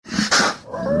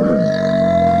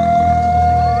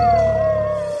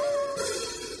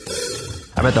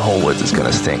I bet the whole woods is going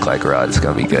to stink like rut. It's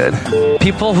going to be good.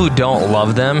 People who don't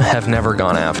love them have never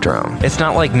gone after them. It's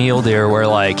not like mule deer where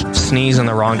like sneeze in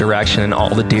the wrong direction and all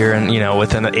the deer and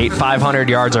within 500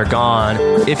 yards are gone.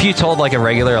 If you told like a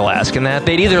regular Alaskan that,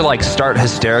 they'd either like start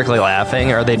hysterically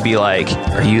laughing or they'd be like,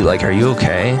 are you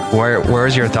okay?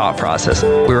 Where's your thought process?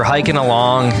 We were hiking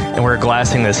along and we were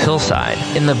glassing this hillside,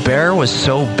 and the bear was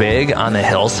so big on the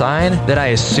hillside that I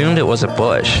assumed it was a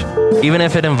bush. Even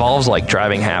if it involves like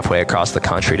driving halfway across the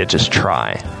country to just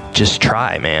try,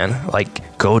 man.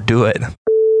 Like, go do it.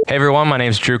 Hey everyone, my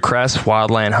name's Drew Kress,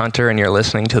 wildland hunter, and you're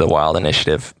listening to The Wild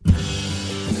Initiative.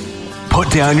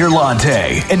 Put down your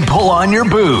latte and pull on your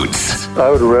boots. I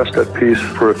would rest at peace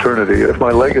for eternity if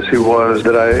my legacy was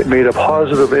that I made a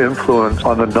positive influence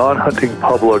on the non-hunting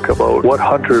public about what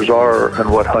hunters are and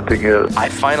what hunting is. I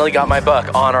finally got my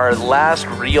buck on our last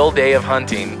real day of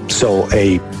hunting. So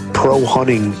a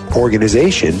pro-hunting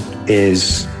organization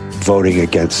is voting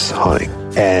against hunting.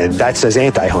 And that says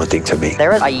anti-hunting to me.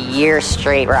 There was a year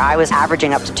straight where I was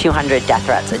averaging up to 200 death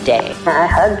threats a day. I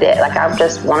hugged it. Like I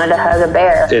just wanted to hug a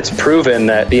bear. It's proven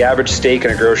that the average steak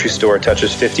in a grocery store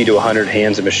touches 50 to 100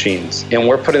 hands and machines. And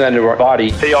we're putting that into our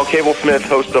body. Hey y'all, Cable Smith,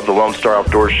 host of the Lone Star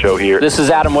Outdoors show here. This is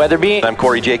Adam Weatherby. I'm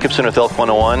Corey Jacobson with Elk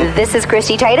 101. This is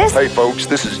Christy Titus. Hey folks,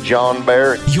 this is John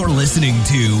Bear. You're listening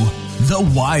to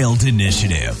The Wild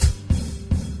Initiative.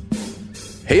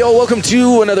 Hey y'all, welcome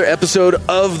to another episode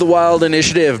of The Wild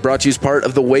Initiative, brought to you as part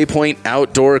of the Waypoint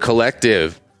Outdoor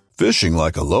Collective. Fishing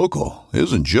like a local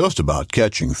isn't just about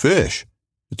catching fish.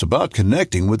 It's about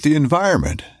connecting with the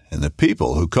environment and the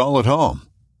people who call it home.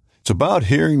 It's about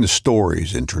hearing the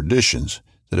stories and traditions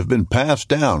that have been passed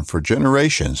down for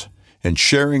generations and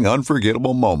sharing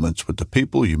unforgettable moments with the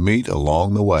people you meet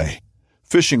along the way.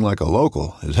 Fishing like a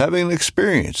local is having an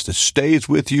experience that stays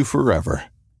with you forever.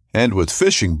 And with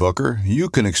Fishing Booker, you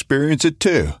can experience it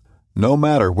too, no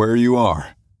matter where you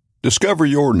are. Discover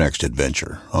your next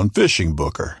adventure on Fishing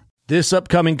Booker. This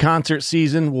upcoming concert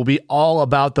season will be all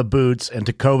about the boots, and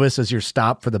Tecovas is your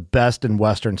stop for the best in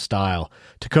Western style.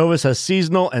 Tecovas has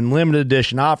seasonal and limited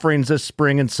edition offerings this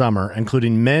spring and summer,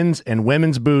 including men's and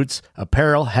women's boots,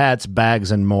 apparel, hats,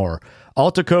 bags, and more.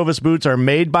 All Tecovas boots are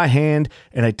made by hand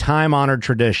in a time-honored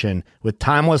tradition with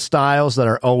timeless styles that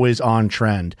are always on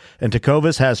trend. And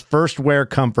Tecovas has first wear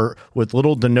comfort with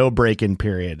little to no break-in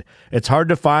period. It's hard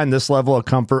to find this level of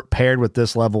comfort paired with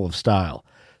this level of style.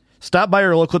 Stop by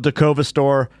your local Tecovas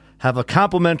store, have a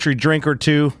complimentary drink or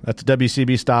two, that's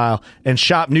WCB style, and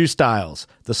shop new styles.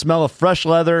 The smell of fresh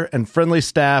leather and friendly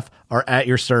staff are at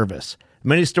your service.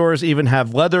 Many stores even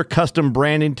have leather custom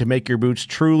branding to make your boots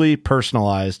truly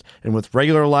personalized. And with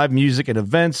regular live music and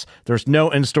events, there's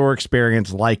no in-store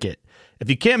experience like it.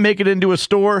 If you can't make it into a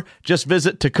store, just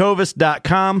visit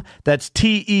tecovas.com. That's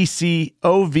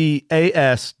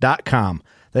TECOVAS.com.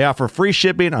 They offer free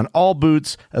shipping on all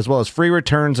boots, as well as free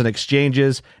returns and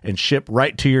exchanges, and ship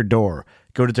right to your door.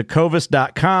 Go to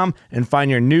tecovas.com and find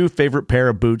your new favorite pair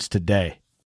of boots today.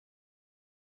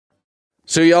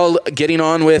 So y'all, getting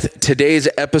on with today's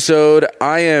episode,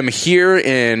 I am here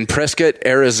in Prescott,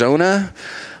 Arizona.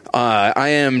 I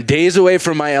am days away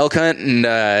from my elk hunt and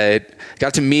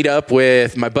got to meet up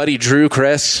with my buddy Drew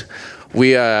Kress.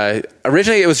 We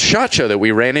originally it was SHOT Show that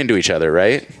we ran into each other,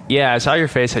 right? Yeah, I saw your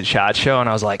face at SHOT Show, and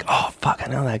I was like, oh, fuck, I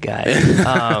know that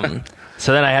guy.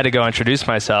 So then I had to go introduce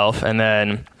myself, and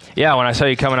then, yeah, when I saw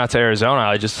you coming out to Arizona,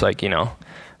 I just, like,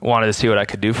 wanted to see what I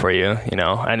could do for you,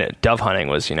 and dove hunting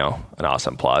was, an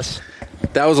awesome plus.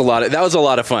 That was a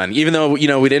lot of fun. Even though,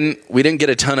 we didn't get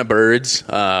a ton of birds,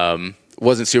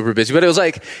 wasn't super busy, but it was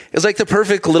like the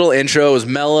perfect little intro. It was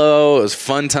mellow. It was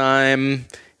fun time.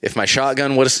 If my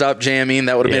shotgun would have stopped jamming,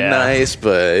 that would have been nice,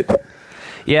 but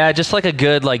yeah, just like a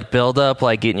good build up,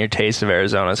 getting your taste of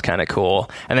Arizona is kind of cool.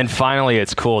 And then finally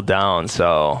it's cooled down.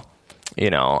 So,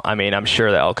 I'm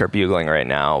sure the elk are bugling right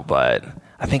now, but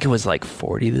I think it was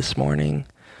 40 this morning.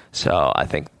 So I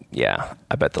think,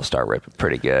 I bet they'll start ripping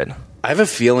pretty good. I have a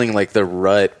feeling like the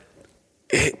rut,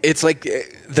 it's like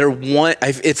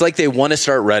they want to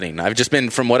start rutting.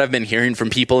 From what I've been hearing from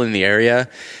people in the area,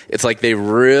 it's like they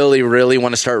really, really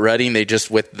want to start rutting. They just,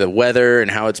 with the weather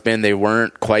and how it's been, they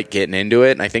weren't quite getting into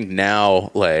it. And I think now,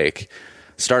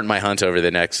 starting my hunt over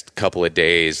the next couple of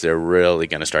days, they're really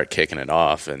going to start kicking it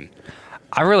off. And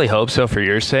I really hope so for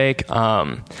your sake.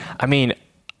 I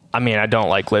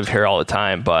don't live here all the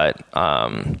time, but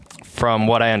from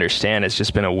what I understand, it's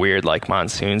just been a weird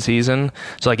monsoon season.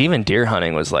 So even deer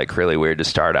hunting was really weird to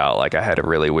start out. I had a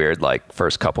really weird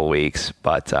first couple weeks,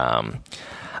 but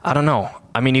I don't know.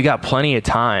 You got plenty of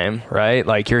time,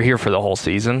 right? You're here for the whole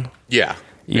season. Yeah.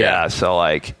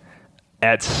 So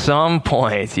at some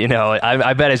point,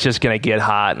 I bet it's just going to get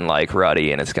hot and like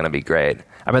ruddy, and it's going to be great.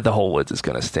 I bet the whole woods is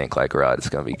going to stink like rut. It's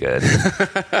going to be good.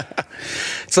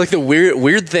 It's like the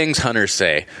weird things hunters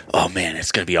say. Oh man,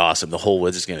 it's going to be awesome. The whole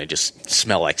woods is going to just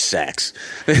smell like sex,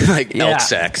 like elk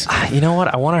sex. You know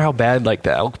what? I wonder how bad like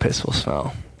the elk piss will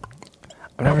smell.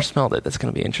 I've never smelled it. That's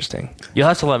going to be interesting. You'll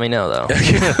have to let me know though,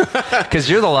 because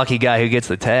you're the lucky guy who gets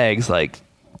the tags. Like,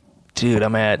 dude,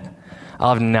 I'll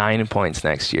have 9 points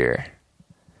next year.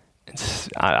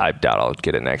 I doubt I'll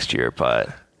get it next year, but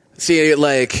see,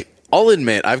 like. I'll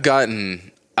admit, I've gotten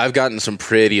some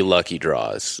pretty lucky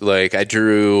draws. Like, I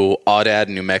drew Audad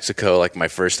in New Mexico, like, my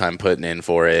first time putting in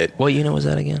for it. What unit was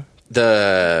that again?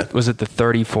 Was it the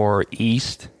 34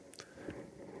 East?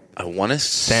 I want to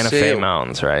Santa Fe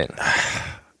Mountains, right?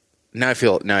 Now I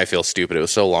feel stupid. It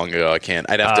was so long ago, I can't.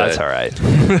 That's all right.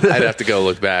 I'd have to go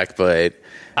look back, but...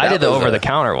 I did the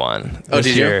over-the-counter one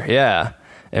this year. Yeah.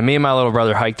 And me and my little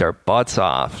brother hiked our butts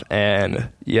off, and,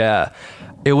 yeah...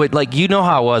 It would, like,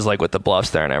 how it was, like, with the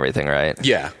bluffs there and everything, right?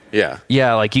 Yeah.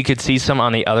 Yeah, like, you could see some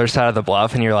on the other side of the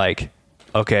bluff, and you're like,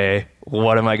 okay,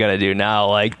 what am I going to do now?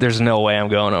 Like, there's no way I'm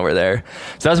going over there.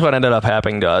 So that's what ended up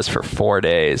happening to us for 4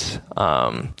 days,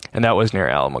 and that was near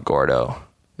Alamogordo.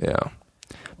 Yeah.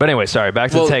 But anyway, sorry,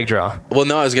 back to the tag draw. Well,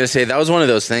 no, I was going to say, that was one of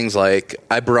those things, like,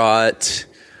 I brought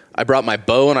my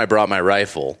bow and I brought my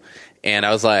rifle. And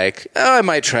I was like, I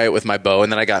might try it with my bow.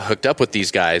 And then I got hooked up with these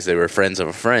guys. They were friends of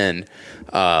a friend.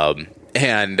 And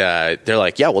they're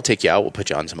like, yeah, we'll take you out. We'll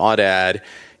put you on some Audad.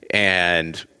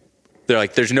 And they're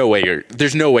like, there's no way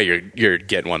you're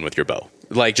getting one with your bow.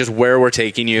 Like, just where we're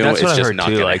taking you, it's just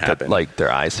not going to happen. Like,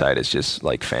 their eyesight is just,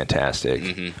 like,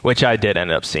 fantastic. Which I did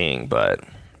end up seeing, but...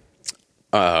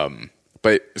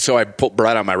 So I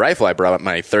brought out my rifle. I brought out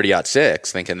my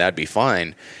 30-06, thinking that'd be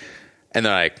fine. And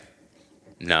they're like...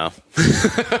 No.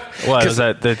 What was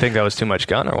that? They think that was too much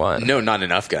gun or what? No, not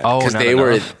enough gun. Oh, because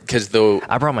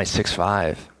I brought my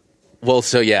 6.5. Well,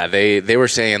 so yeah, they were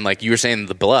saying, like you were saying,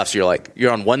 the bluffs. You're like,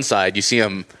 you're on one side, you see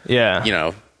them. Yeah.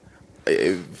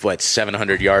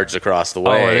 700 yards across the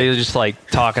way. Oh, are they just like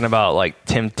talking about like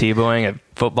Tim Tebowing a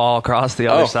football across the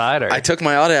other side? Or? I took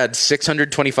my Audad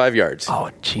 625 yards. Oh,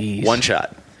 jeez. One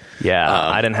shot. Yeah,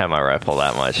 I didn't have my rifle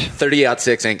that much.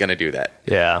 30-06 ain't gonna do that.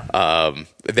 Yeah.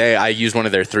 I used one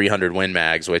of their 300 Win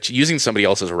mags, which using somebody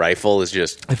else's rifle is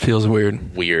just... It feels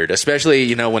weird.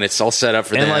 Especially, when it's all set up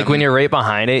for them. And like when you're right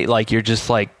behind it, like you're just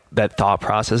like that thought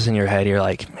process in your head, you're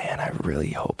like, man, I really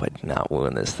hope I do not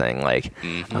wound this thing. Like,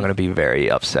 I'm going to be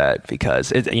very upset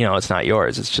because, it's not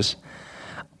yours. It's just,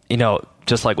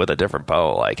 just like with a different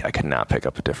bow, like I could not pick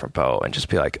up a different bow and just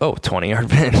be like,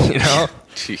 20-yard pin,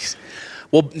 Jeez.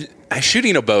 Well,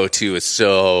 shooting a bow, too, is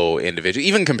so individual,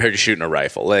 even compared to shooting a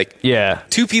rifle. Like, yeah,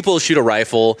 two people shoot a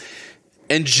rifle,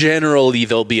 and generally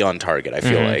they'll be on target, I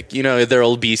feel like.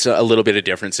 There'll be a little bit of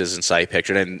differences in sight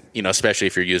picture, and, especially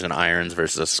if you're using irons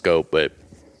versus a scope. But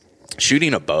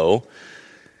shooting a bow...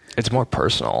 It's more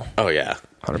personal. Oh, yeah.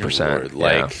 100%.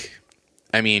 Like,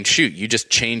 I mean, shoot, you just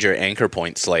change your anchor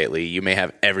point slightly. You may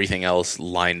have everything else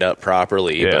lined up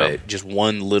properly, but just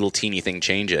one little teeny thing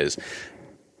changes.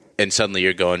 And suddenly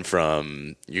you're going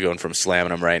from slamming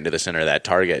them right into the center of that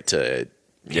target to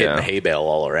hitting the hay bale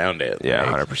all around it. Yeah,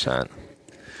 100%.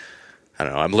 I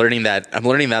don't know. I'm learning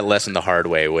that lesson the hard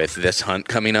way with this hunt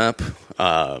coming up.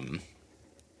 I've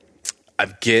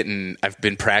been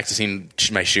practicing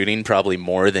my shooting probably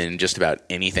more than just about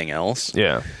anything else.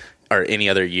 Yeah. Or any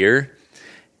other year.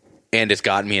 And it's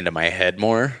gotten me into my head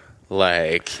more.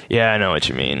 Like, yeah, I know what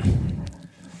you mean.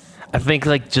 I think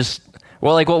like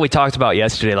what we talked about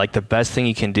yesterday, like the best thing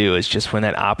you can do is just when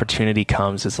that opportunity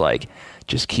comes is like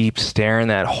just keep staring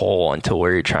that hole until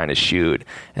where you're trying to shoot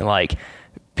and like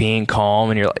being calm.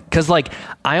 And you're like, because like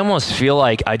I almost feel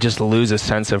like I just lose a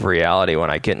sense of reality when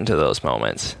I get into those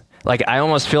moments. Like I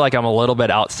almost feel like I'm a little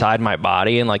bit outside my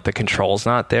body and like the control's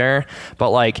not there. But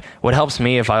like what helps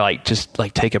me if I like just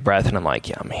like take a breath and I'm like,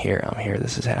 yeah, I'm here,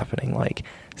 this is happening. Like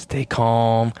stay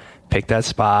calm. Pick that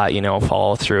spot,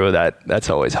 follow through. That's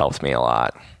always helped me a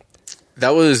lot. That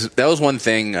was one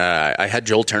thing. I had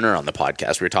Joel Turner on the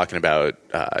podcast. We were talking about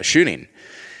shooting,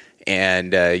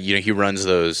 and he runs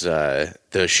those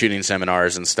shooting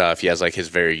seminars and stuff. He has like his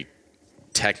very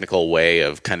technical way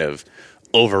of kind of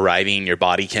overriding your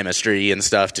body chemistry and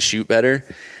stuff to shoot better.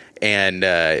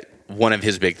 And one of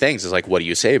his big things is like, what do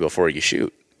you say before you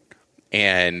shoot?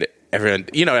 And everyone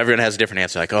has a different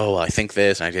answer. Like, oh, well, I think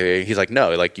this. And he's like,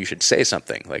 no, like you should say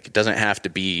something. Like it doesn't have to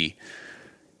be.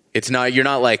 You're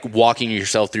not like walking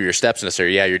yourself through your steps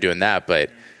necessarily. Yeah, you're doing that, but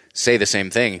say the same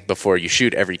thing before you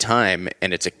shoot every time,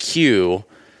 and it's a cue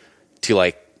to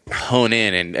like hone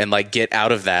in and like get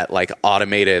out of that like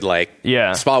automated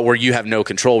spot where you have no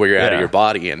control, where you're out of your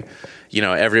body. And you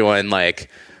know, everyone, like,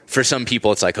 for some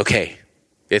people it's like, okay,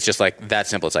 it's just like that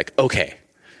simple. It's like, okay,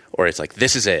 or it's like,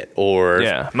 this is it,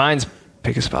 or mine's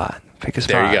pick a spot.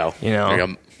 There you go. You know, there you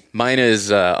go. Mine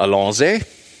is allons-y.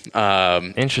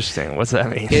 Interesting. What's that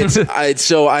mean?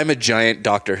 So I'm a giant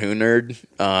Doctor Who nerd.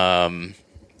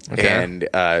 And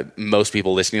most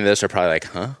people listening to this are probably like,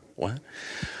 huh? What?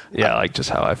 Yeah, like just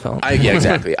how I felt. Yeah,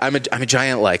 exactly. I'm a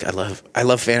giant, like, I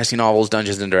love fantasy novels,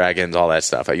 Dungeons and Dragons, all that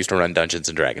stuff. I used to run Dungeons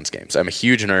and Dragons games. I'm a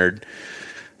huge nerd,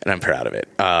 and I'm proud of it.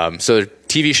 So the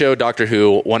TV show Doctor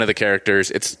Who, one of the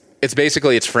characters, it's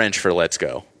basically French for let's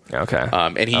go. Okay.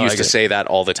 And he used to say that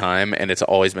all the time, and it's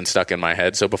always been stuck in my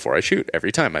head. So before I shoot,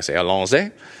 every time I say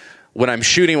allons-y. When I'm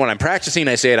shooting, when I'm practicing,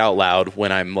 I say it out loud.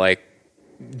 When I'm like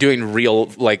doing real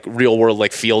world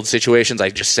like field situations, I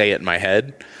just say it in my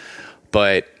head.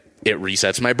 But it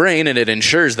resets my brain, and it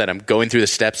ensures that I'm going through the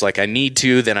steps like I need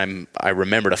to. Then I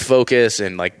remember to focus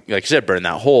and like you said, burn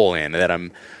that hole in. That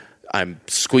I'm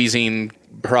squeezing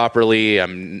properly.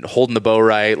 I'm holding the bow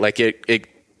right. Like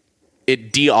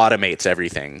it de-automates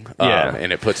everything.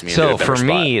 And it puts me into a better spot. So for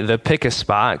me, the pick a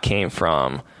spot came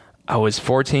from, I was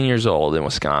 14 years old in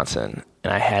Wisconsin,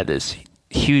 and I had this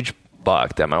huge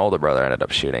buck that my older brother ended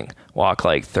up shooting, walk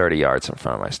like 30 yards in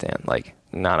front of my stand, like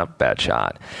not a bad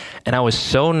shot. And I was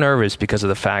so nervous because of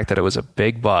the fact that it was a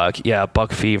big buck,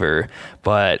 buck fever,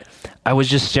 but I was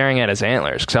just staring at his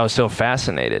antlers because I was so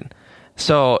fascinated.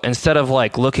 So instead of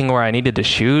like looking where I needed to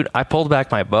shoot, I pulled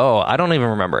back my bow. I don't even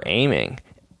remember aiming.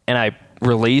 And I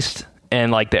released,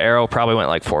 and like the arrow probably went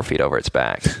like 4 feet over its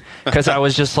back because I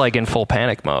was just like in full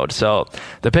panic mode. So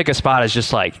the pick a spot is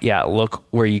just like, look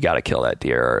where you got to kill that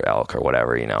deer or elk or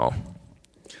whatever, you know.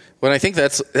 Well, I think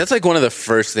that's like one of the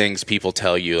first things people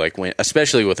tell you, like when,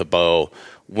 especially with a bow,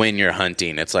 when you're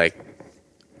hunting. It's like,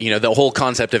 you know, the whole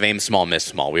concept of aim small, miss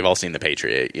small. We've all seen The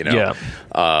Patriot, you know.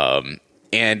 Yeah.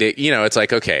 And it, you know, it's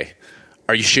like, okay,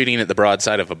 are you shooting at the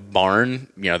broadside of a barn?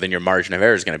 You know, then your margin of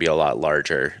error is going to be a lot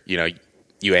larger. You know,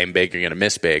 you aim big, you're going to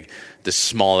miss big. The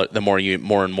smaller, the more you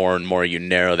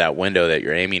narrow that window that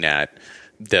you're aiming at,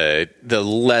 the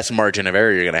less margin of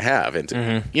error you're going to have.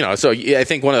 And, you know, so I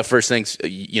think one of the first things,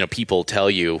 you know, people tell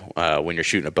you when you're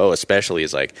shooting a bow especially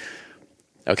is like,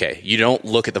 okay, you don't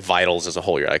look at the vitals as a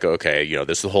whole. You're like, okay, you know,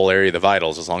 this is the whole area of the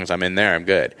vitals. As long as I'm in there, I'm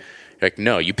good. You're like,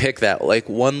 no, you pick that like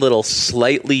one little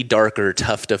slightly darker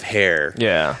tuft of hair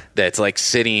that's like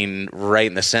sitting right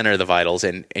in the center of the vitals,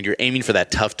 and you're aiming for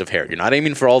that tuft of hair. You're not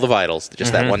aiming for all the vitals,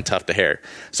 just that one tuft of hair.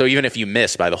 So even if you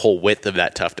miss by the whole width of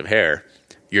that tuft of hair,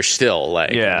 you're still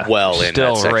like well in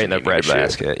that section, right in the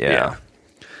breadbasket. Yeah.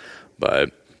 But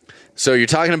so you're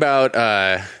talking about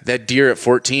that deer at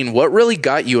 14. What really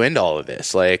got you into all of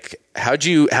this? Like, how'd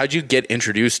you get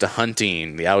introduced to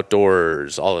hunting, the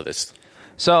outdoors, all of this?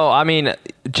 So, I mean,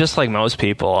 just like most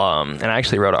people, and I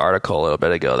actually wrote an article a little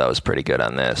bit ago that was pretty good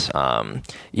on this.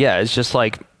 It's just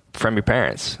like from your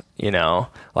parents, you know,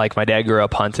 like my dad grew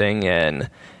up hunting, and,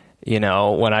 you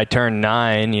know, when I turned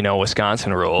 9, you know,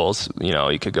 Wisconsin rules, you know,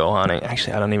 you could go hunting.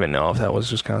 Actually, I don't even know if that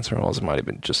was Wisconsin rules. It might have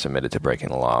been just submitted to breaking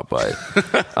the law. But,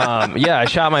 I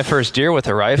shot my first deer with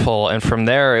a rifle. And from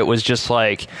there, it was just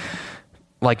like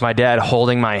my dad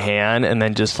holding my hand and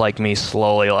then just like me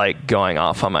slowly like going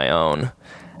off on my own.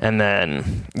 And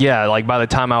then, like by the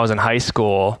time I was in high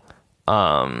school, you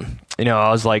know,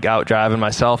 I was like out driving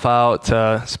myself out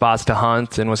to spots to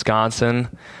hunt in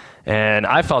Wisconsin. And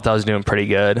I felt I was doing pretty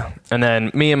good. And then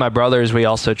me and my brothers, we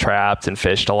also trapped and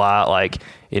fished a lot. Like,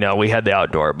 you know, we had the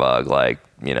outdoor bug. Like,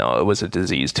 you know, it was a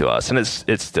disease to us, and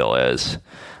it still is.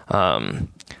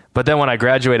 But then when I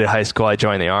graduated high school, I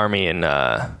joined the Army, and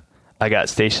I got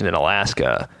stationed in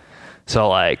Alaska. So,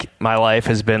 like, my life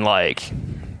has been like,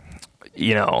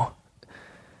 you know,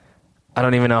 I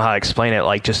don't even know how to explain it.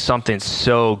 Like, just something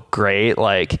so great.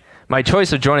 Like, my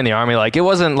choice of joining the Army, like, it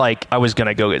wasn't like I was going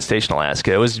to go get stationed in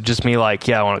Alaska. It was just me like,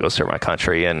 I want to go serve my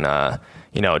country and,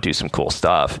 you know, do some cool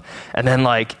stuff. And then,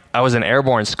 like, I was in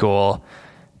airborne school,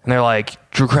 and they're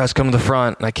like, Drew Kress, come to the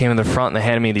front. And I came to the front, and they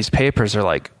handed me these papers. They're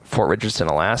like, Fort Richardson,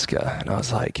 Alaska. And I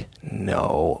was like,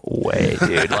 no way,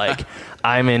 dude. Like,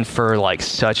 I'm in for, like,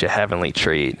 such a heavenly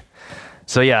treat.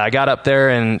 So, I got up there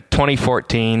in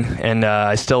 2014, and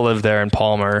I still live there in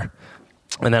Palmer.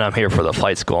 And then I'm here for the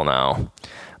flight school now.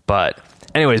 But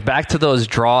anyways, back to those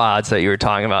draw odds that you were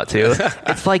talking about, too.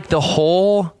 It's like the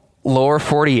whole lower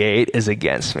 48 is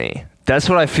against me. That's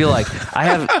what I feel like. I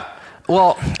have...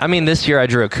 Well, I mean, this year I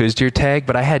drew a Coos deer tag,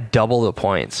 but I had double the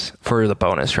points for the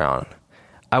bonus round.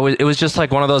 It was just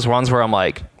like one of those ones where I'm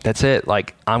like, that's it.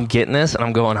 Like, I'm getting this and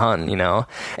I'm going hunting, you know?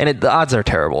 And the odds are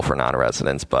terrible for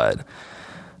non-residents, but,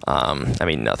 I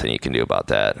mean, nothing you can do about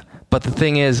that. But the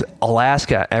thing is,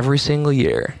 Alaska, every single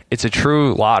year, it's a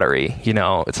true lottery, you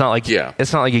know? It's not like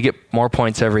you get more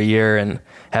points every year and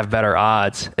have better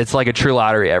odds. It's like a true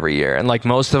lottery every year. And like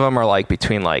most of them are like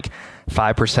between like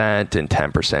 5% and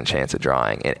 10% chance of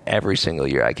drawing. And every single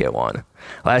year I get one.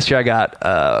 Last year I got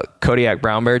a Kodiak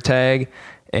brown bear tag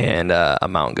and a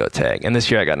mountain goat tag. And this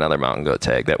year I got another mountain goat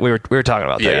tag that we were talking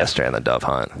about that yesterday on the dove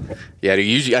hunt. Yeah,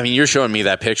 you're showing me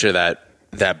that picture of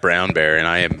that brown bear, and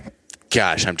I'm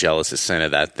jealous as sin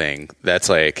of that thing. That's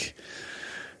like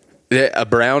a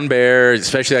brown bear,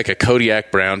 especially like a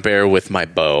Kodiak brown bear with my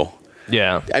bow.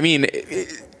 Yeah. I mean,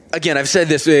 again, I've said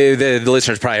this, the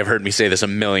listeners probably have heard me say this a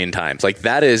million times. Like,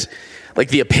 that is like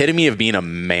the epitome of being a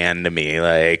man to me.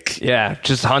 Like, yeah,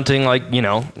 just hunting, like, you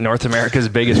know, North America's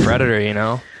biggest predator, you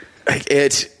know? Like,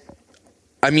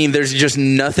 there's just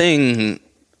nothing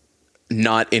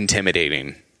not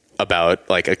intimidating about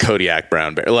like a Kodiak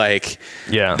brown bear. Like,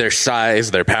 their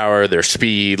size, their power, their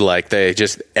speed, like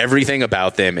everything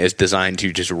about them is designed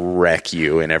to just wreck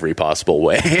you in every possible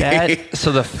way.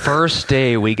 So the first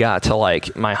day we got to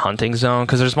like my hunting zone,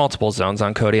 because there's multiple zones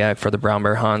on Kodiak for the brown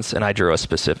bear hunts, and I drew a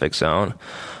specific zone.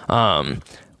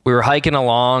 We were hiking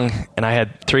along, and I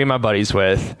had 3 of my buddies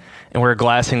with, and we were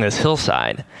glassing this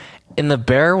hillside. And the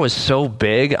bear was so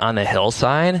big on the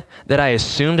hillside that I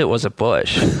assumed it was a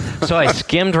bush. So I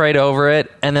skimmed right over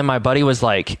it, and then my buddy was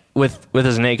like, with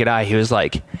his naked eye, he was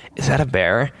like, "Is that a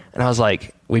bear?" And I was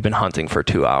like, "We've been hunting for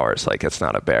 2 hours. Like, it's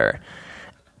not a bear."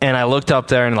 And I looked up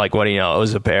there, and like, what do you know? It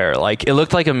was a bear. Like, it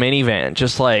looked like a minivan,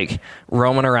 just like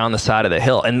roaming around the side of the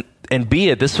hill. And be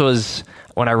it, this was,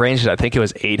 when I ranged it, I think it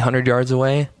was 800 yards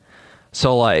away.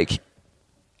 So like,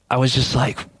 I was just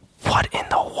like, what in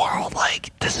the world?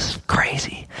 Like, this is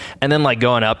crazy. And then like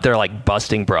going up there, like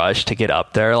busting brush to get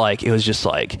up there, like it was just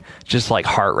like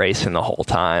heart racing the whole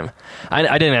time.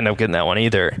 I didn't end up getting that one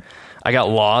either. I got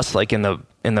lost like in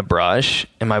the brush,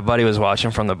 and my buddy was watching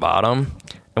from the bottom.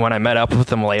 And when I met up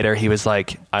with him later, he was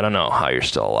like, "I don't know how you're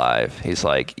still alive." He's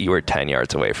like, "You were 10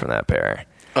 yards away from that bear."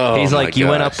 Oh, he's like, "You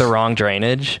went up gosh. the wrong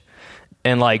drainage,"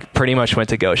 and like pretty much went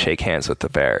to go shake hands with the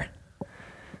bear.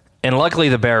 And luckily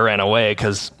the bear ran away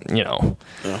because, you know,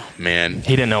 oh man,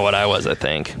 he didn't know what I was, I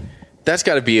think. That's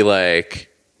got to be like,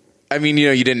 I mean, you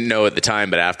know, you didn't know at the time,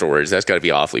 but afterwards, that's got to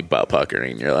be awfully butt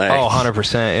puckering. You're like, oh,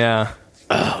 100%, yeah.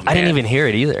 Oh, man. I didn't even hear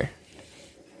it either.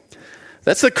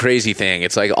 That's the crazy thing.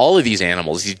 It's like all of these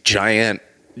animals, these giant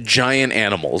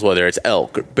animals, whether it's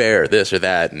elk or bear, this or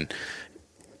that, and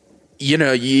you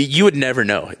know, you would never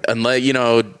know unless, you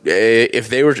know, if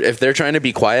they're trying to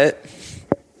be quiet.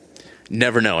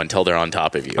 Never know until they're on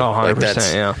top of you. Oh,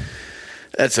 100%, yeah.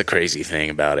 That's the crazy thing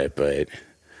about it. But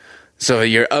so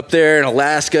you're up there in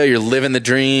Alaska, you're living the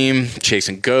dream,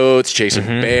 chasing goats, chasing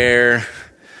bear.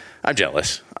 I'm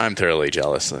jealous. I'm thoroughly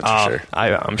jealous. That's for sure.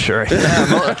 I'm sure.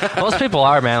 Yeah, most people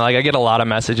are, man. Like, I get a lot of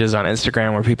messages on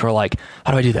Instagram where people are like,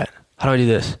 "How do I do that? How do I do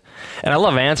this?" And I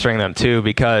love answering them too,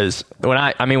 because when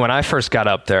I first got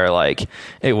up there, like,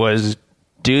 it was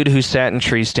dude who sat in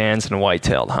tree stands and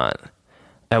white-tailed hunt.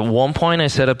 At one point, I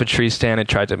set up a tree stand and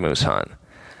tried to moose hunt.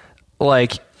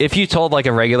 Like, if you told like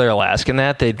a regular Alaskan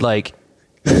that, they'd like,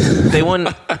 they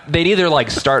wouldn't. They'd either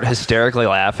like start hysterically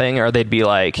laughing, or they'd be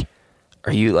like,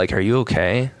 "Are you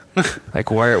okay? Like,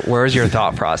 where's your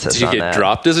thought process?" Did you get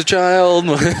dropped as a child?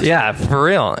 Yeah, for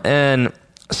real. And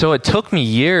so it took me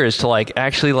years to like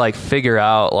actually like figure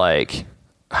out like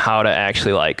how to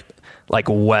actually like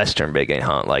Western big game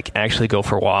hunt, like actually go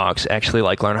for walks, actually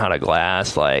like learn how to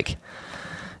glass, like.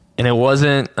 And it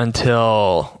wasn't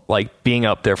until like being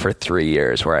up there for 3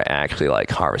 years where I actually like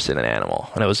harvested an animal,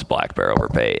 and it was black bear over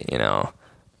bait, you know,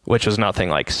 which was nothing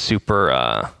like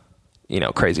super, you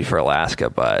know, crazy for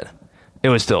Alaska, but it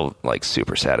was still like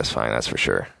super satisfying. That's for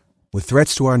sure. With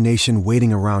threats to our nation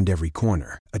waiting around every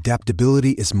corner,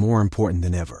 adaptability is more important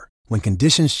than ever. When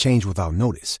conditions change without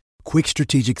notice, quick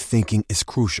strategic thinking is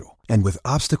crucial. And with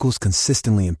obstacles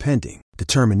consistently impending,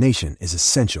 determination is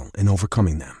essential in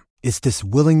overcoming them. It's this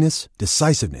willingness,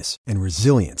 decisiveness, and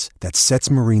resilience that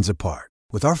sets Marines apart.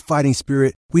 With our fighting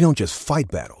spirit, we don't just fight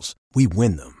battles, we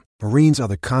win them. Marines are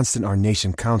the constant our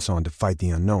nation counts on to fight the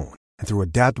unknown. And through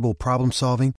adaptable problem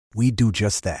solving, we do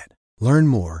just that. Learn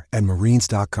more at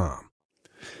Marines.com.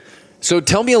 So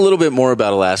tell me a little bit more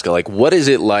about Alaska. Like, what is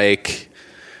it like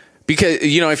Because,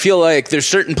 I feel like there's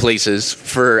certain places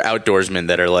for outdoorsmen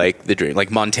that are like the dream.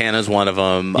 Like Montana's one of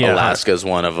them. Yeah. Alaska's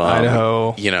one of them.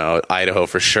 Idaho. Idaho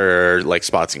for sure. Like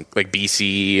spots in, like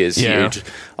BC is huge,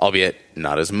 albeit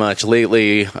not as much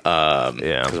lately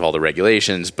because of all the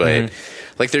regulations. But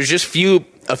like there's just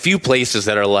a few places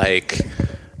that are like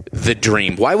the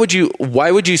dream. Why would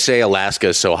you say Alaska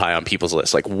is so high on people's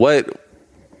list? Like what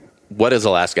does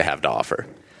Alaska have to offer?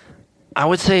 I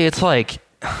would say it's like...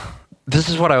 This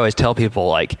is what I always tell people,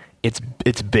 like, it's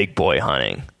big boy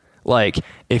hunting. Like,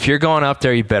 if you're going up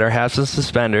there, you better have some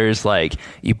suspenders. Like,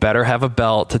 you better have a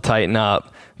belt to tighten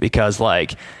up because,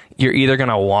 like, you're either going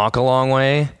to walk a long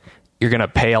way, you're going to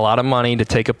pay a lot of money to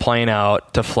take a plane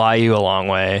out to fly you a long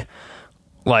way,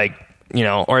 like, or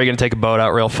you're going to take a boat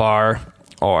out real far.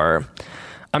 Or,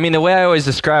 I mean, the way I always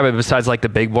describe it, besides, like, the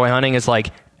big boy hunting, is,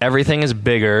 like, everything is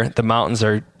bigger. The mountains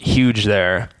are huge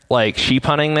there. Like sheep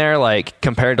hunting there, like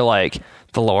compared to like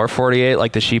the lower 48,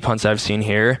 like the sheep hunts I've seen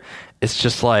here, it's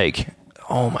just like,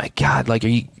 oh my God, like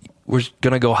we're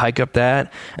going to go hike up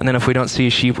that. And then if we don't see a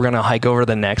sheep, we're going to hike over to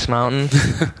the next mountain.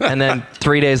 And then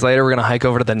 3 days later, we're going to hike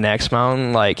over to the next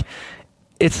mountain. Like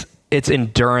it's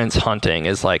endurance hunting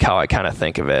is like how I kind of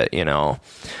think of it,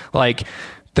 like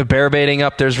the bear baiting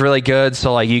up there's really good.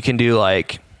 So like you can do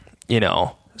like,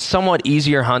 somewhat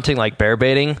easier hunting like bear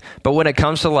baiting, but when it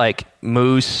comes to like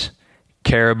moose,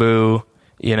 caribou,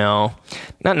 not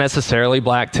necessarily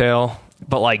blacktail,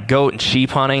 but like goat and sheep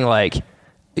hunting, like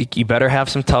you better have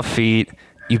some tough feet.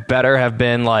 You better have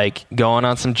been like going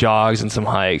on some jogs and some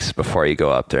hikes before you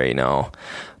go up there,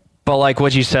 But like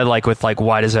what you said, like with like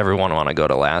why does everyone want to go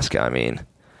to Alaska? I mean,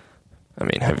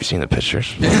 have you seen the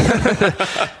pictures?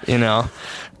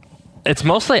 It's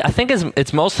mostly, I think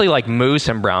it's mostly like moose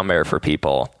and brown bear for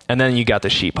people. And then you got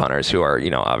the sheep hunters who are,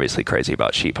 obviously crazy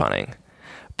about sheep hunting.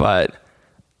 But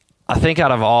I think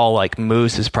out of all, like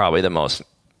moose is probably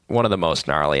one of the most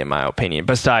gnarly in my opinion,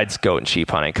 besides goat and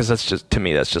sheep hunting. Cause that's just, to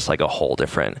me, that's just like a whole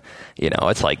different,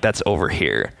 it's like that's over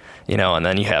here, and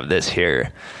then you have this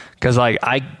here. Cause like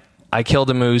I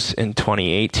killed a moose in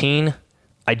 2018.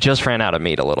 I just ran out of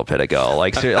meat a little bit ago.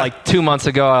 Like 2 months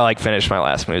ago, I like finished my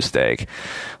last moose steak.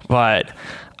 But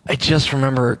I just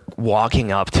remember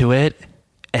walking up to it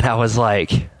and I was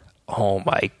like, oh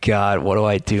my God, what do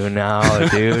I do now,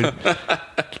 dude?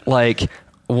 Like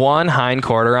one hind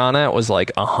quarter on it was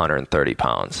like 130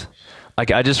 pounds.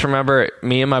 Like I just remember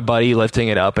me and my buddy lifting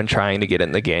it up and trying to get it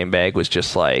in the game bag was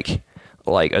just like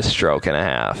a stroke and a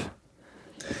half.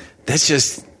 That's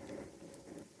just...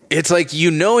 It's like,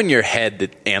 in your head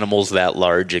that animals that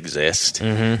large exist.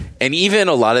 Mm-hmm. And even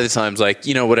a lot of the times, like,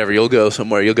 whatever, you'll go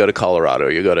somewhere, you'll go to Colorado,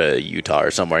 you'll go to Utah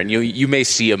or somewhere, and you may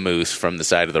see a moose from the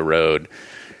side of the road.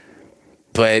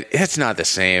 But it's not the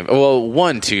same. Well,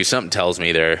 something tells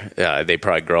me they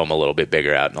probably grow them a little bit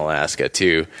bigger out in Alaska,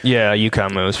 too. Yeah,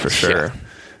 Yukon moose for sure. Yeah.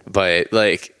 But,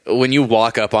 like, when you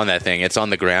walk up on that thing, it's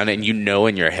on the ground, and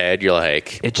in your head, you're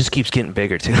like... It just keeps getting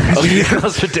bigger, too.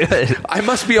 I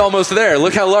must be almost there.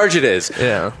 Look how large it is.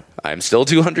 Yeah. I'm still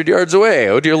 200 yards away.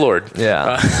 Oh, dear Lord.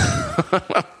 Yeah.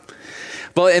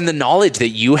 But, and the knowledge that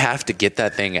you have to get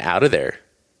that thing out of there,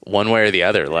 one way or the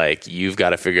other, like, you've got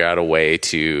to figure out a way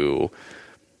to...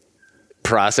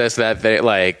 process that thing,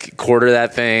 like quarter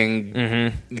that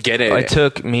thing, get it. It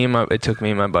took me and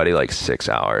my buddy like 6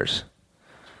 hours.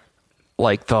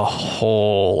 Like the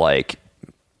whole like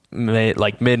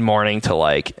mid morning to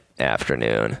like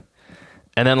afternoon.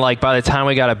 And then like by the time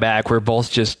we got it back, we're both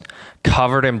just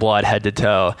covered in blood head to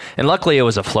toe. And luckily it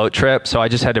was a float trip, so I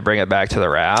just had to bring it back to the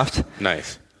raft.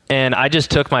 Nice. And I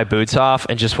just took my boots off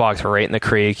and just walked right in the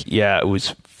creek. Yeah, it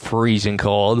was freezing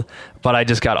cold, but I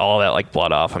just got all that like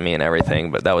blood off of me and everything.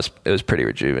 But it was pretty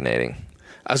rejuvenating.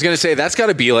 I was going to say, that's got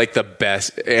to be like the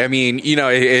best. I mean,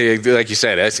 like you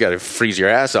said, that's got to freeze your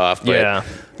ass off. But yeah.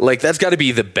 Like that's got to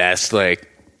be the best, like,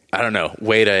 I don't know,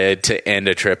 way to end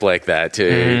a trip like that.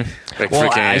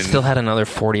 I still had another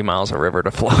 40 miles of river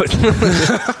to float.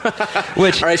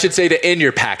 Or I should say to end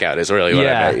your pack out is really what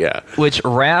I meant. Yeah. Which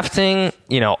rafting,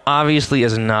 obviously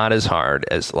is not as hard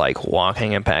as like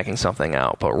walking and packing something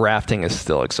out, but rafting is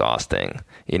still exhausting,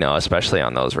 especially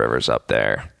on those rivers up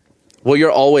there. Well,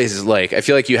 you're always like, I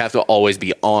feel like you have to always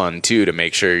be on too to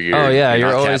make sure you're. Oh yeah,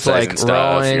 you're always like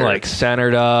rowing, like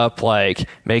centered up, like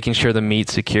making sure the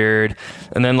meat's secured,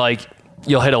 and then like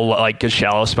you'll hit a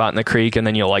shallow spot in the creek, and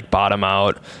then you'll like bottom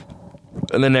out,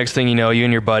 and the next thing you know, you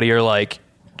and your buddy are like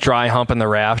dry humping the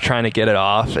raft trying to get it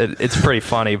off. It's pretty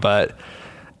funny, but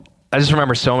I just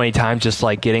remember so many times just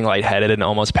like getting lightheaded and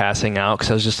almost passing out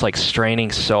because I was just like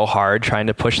straining so hard trying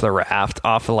to push the raft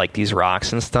off of like these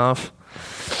rocks and stuff.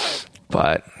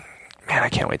 But, man, I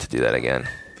can't wait to do that again.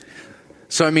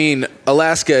 So, I mean,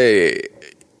 Alaska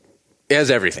has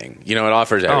everything. You know, it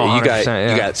offers everything.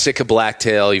 You got Sitka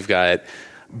blacktail, you've got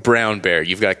brown bear,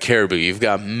 you've got caribou, you've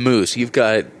got moose, you've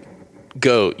got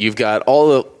goat, you've got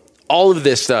all of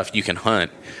this stuff you can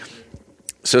hunt.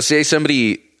 So say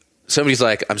somebody's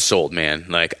like, I'm sold, man.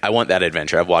 Like, I want that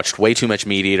adventure. I've watched way too much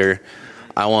Meat Eater.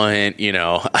 I want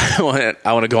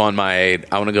to go on an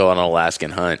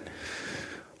Alaskan hunt.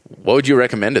 What would you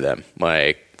recommend to them?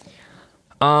 Like,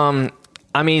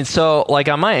 I mean, so like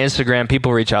on my Instagram,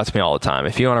 people reach out to me all the time.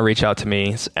 If you want to reach out to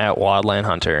me, it's at Wildland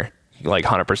Hunter. Like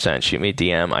 100%, shoot me a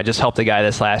DM. I just helped a guy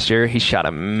this last year. He shot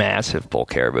a massive bull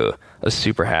caribou. I was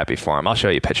super happy for him. I'll show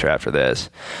you a picture after this.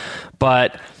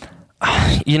 But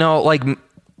you know, like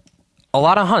a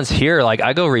lot of hunts here, like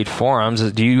I go read forums.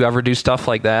 Do you ever do stuff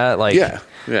like that? Like,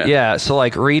 yeah. So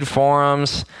like read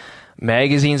forums.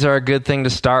 Magazines are a good thing to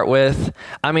start with.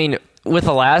 I mean, with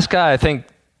Alaska, I think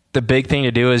the big thing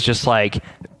to do is just like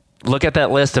look at that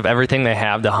list of everything they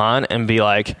have to hunt and be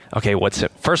like, okay, what's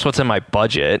in my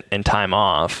budget and time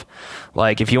off?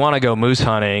 Like if you want to go moose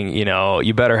hunting, you know,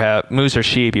 you better have moose or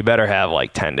sheep. You better have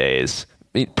like 10 days,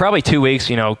 probably 2 weeks,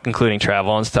 you know, including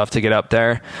travel and stuff to get up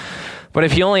there. But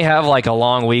if you only have like a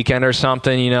long weekend or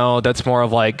something, you know, that's more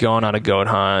of like going on a goat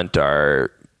hunt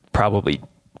or probably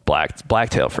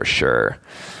blacktail for sure.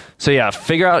 So yeah,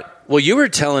 figure out. Well, you were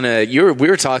we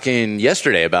were talking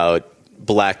yesterday about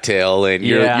blacktail and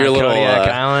your little Kodiak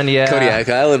Island, Kodiak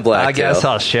Island blacktail. I guess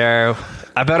I'll share.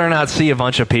 I better not see a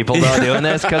bunch of people though doing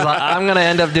this because I'm gonna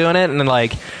end up doing it. And then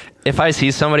like, if I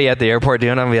see somebody at the airport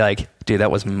doing it, I'll be like, dude,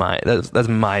 that's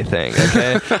my thing.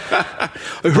 Okay.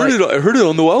 I heard it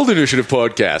on the Wild Initiative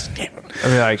podcast. I'll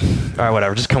be like, all right,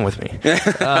 whatever, just come with me.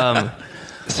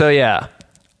 So yeah,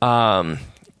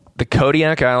 the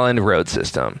Kodiak Island road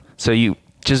system. So you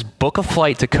just book a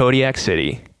flight to Kodiak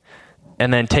City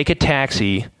and then take a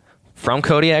taxi from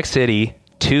Kodiak City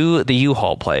to the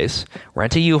U-Haul place.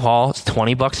 Rent a U-Haul. It's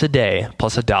 $20 a day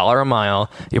plus $1 a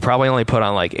mile. You probably only put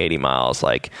on like 80 miles,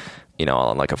 like, you know,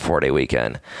 on like a 4-day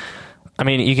weekend. I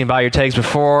mean, you can buy your tags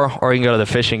before, or you can go to the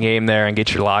fishing game there and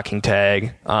get your locking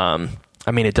tag. I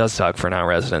mean, it does suck for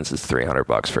non-residents. It's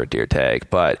 $300 for a deer tag,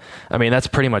 but I mean, that's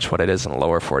pretty much what it is in the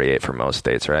lower 48 for most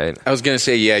states, right? I was gonna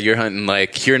say, yeah, you're hunting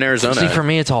like here in Arizona. See, for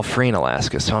me, it's all free in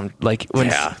Alaska, so I'm like,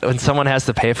 when someone has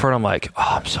to pay for it, I'm like,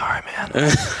 oh, I'm sorry,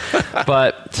 man.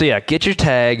 But so yeah, get your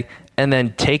tag and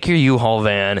then take your U-Haul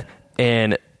van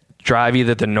and drive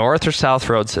either the north or south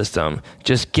road system.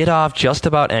 Just get off just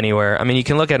about anywhere. I mean, you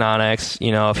can look at Onyx,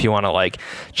 you know, if you want to like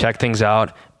check things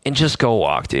out, and just go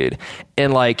walk, dude.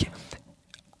 And like,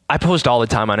 I post all the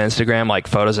time on Instagram, like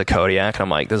photos of Kodiak, and I'm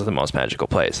like, this is the most magical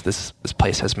place. This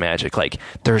place has magic. Like,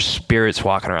 there's spirits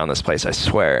walking around this place, I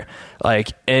swear.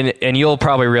 Like, and you'll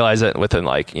probably realize it within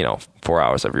like, you know, 4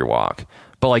 hours of your walk.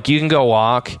 But like, you can go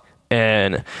walk,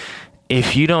 and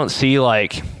if you don't see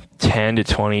like 10 to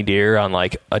 20 deer on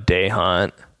like a day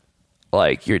hunt,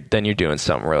 like you're doing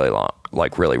something really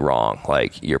wrong.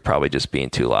 Like, you're probably just being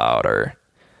too loud, or,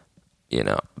 you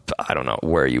know, I don't know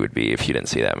where you would be if you didn't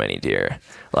see that many deer.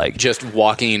 Like, just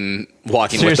walking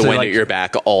with the wind at your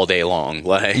back all day long.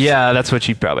 Like, yeah, that's what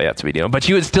you'd probably have to be doing. But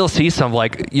you would still see some,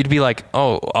 like, you'd be like,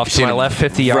 oh, off to my left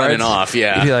 50 yards. Running off,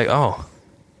 yeah. You'd be like, oh,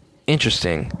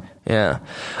 interesting. Yeah.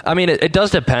 I mean, it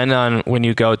does depend on when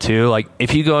you go to. Like,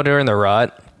 if you go during the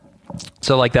rut,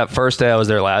 so like that first day I was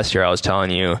there last year, I was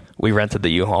telling you, we rented the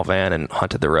U-Haul van and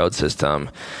hunted the road system.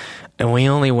 And we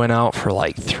only went out for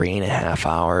like 3.5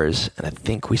 hours, and I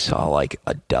think we saw like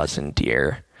a dozen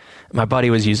deer. My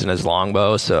buddy was using his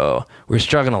longbow, so we were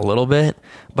struggling a little bit,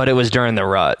 but it was during the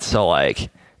rut, so like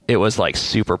it was like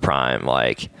super prime.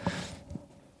 Like,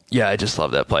 yeah, I just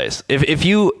love that place. If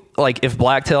you like, if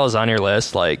blacktail is on your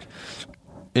list, like,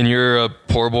 and you're a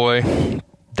poor boy,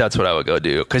 that's what I would go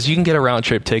do, because you can get a round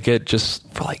trip ticket just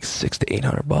for like $600 to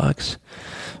 $800,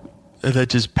 and then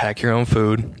just pack your own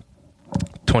food.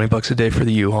 $20 a day for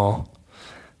the U-Haul.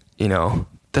 You know,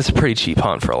 that's a pretty cheap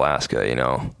hunt for Alaska, you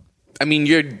know. I mean,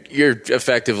 you're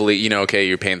effectively, you know, okay,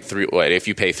 you're paying if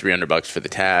you pay $300 for the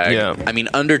tag. Yeah. I mean,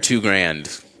 under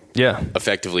 $2,000. Yeah.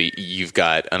 Effectively, you've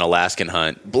got an Alaskan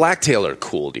hunt. Blacktail are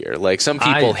cool deer. Like, some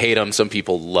people hate them, some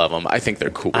people love them. I think they're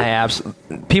cool.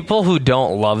 People who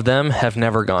don't love them have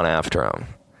never gone after them.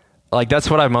 Like, that's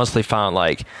what I've mostly found.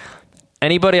 Like,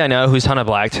 anybody I know who's hunted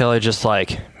blacktail are just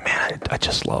like, man, I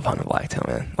just love hunting blacktail,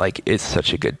 man. Like, it's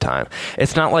such a good time.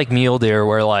 It's not like mule deer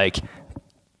where like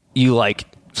you like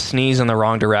sneeze in the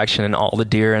wrong direction and all the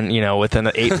deer, and you know, within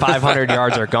the 500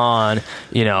 yards are gone.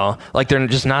 You know, like, they're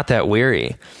just not that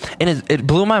weary. And it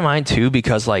blew my mind too,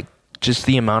 because like just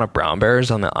the amount of brown bears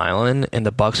on the island, and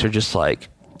the bucks are just like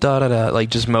da da da, like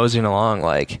just moseying along.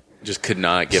 Like, Just could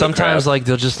not give Sometimes a crap. like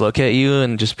they'll just look at you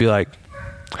and just be like,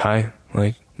 hi,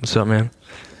 like, what's up, man?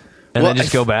 And then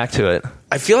just go back to it.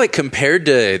 I feel like compared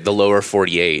to the lower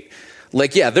 48,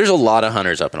 like, yeah, there's a lot of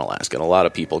hunters up in Alaska, and a lot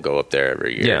of people go up there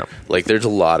every year. Yeah. Like, there's a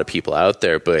lot of people out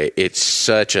there, but it's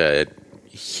such a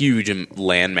huge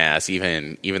landmass,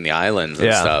 even the islands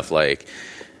and stuff. Like,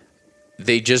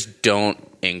 they just don't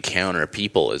encounter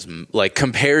people as, like,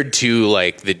 compared to,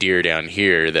 like, the deer down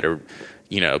here that are,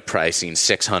 you know, probably seeing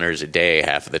 6 hunters a day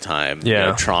half of the time, you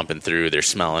know, tromping through. They're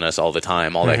smelling us all the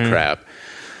time, all that crap.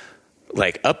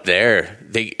 Like, up there,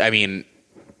 they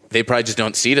probably just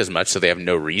don't see it as much, so they have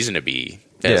no reason to be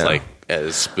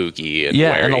as spooky and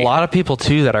wary. And a lot of people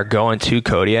too that are going to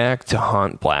Kodiak to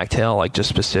hunt blacktail, like just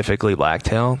specifically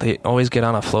blacktail, they always get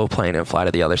on a float plane and fly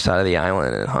to the other side of the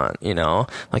island and hunt, you know?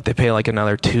 Like they pay like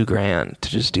another $2,000 to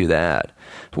just do that.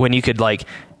 When you could, like,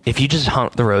 if you just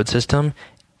hunt the road system,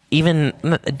 you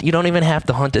don't even have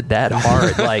to hunt it that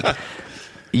hard. Like,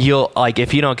 you'll, like,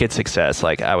 if you don't get success,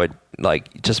 like, I would,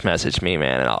 like, just message me,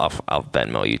 man, and I'll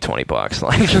Venmo you $20.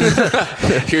 Like,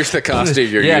 here's the cost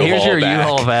of your U-Haul here's your back.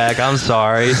 U-Haul back. I'm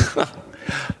sorry.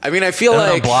 I mean, I feel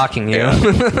like I'm blocking you,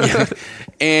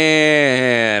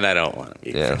 and I don't want to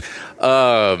be.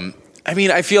 I mean,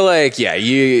 I feel like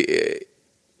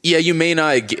you may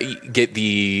not get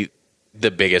the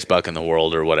biggest buck in the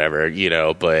world or whatever, you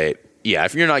know, but yeah,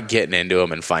 if you're not getting into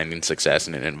them and finding success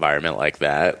in an environment like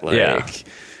that, like.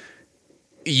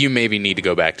 You maybe need to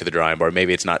go back to the drawing board.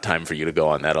 Maybe it's not time for you to go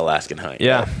on that Alaskan hunt.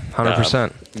 Yeah,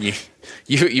 100%.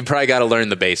 You probably got to learn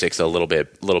the basics a little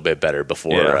bit better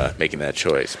before making that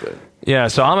choice. But yeah,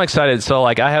 so I'm excited. So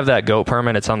like I have that goat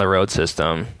permit. It's on the road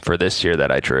system for this year that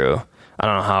I drew. I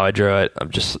don't know how I drew it. I'm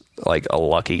just like a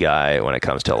lucky guy when it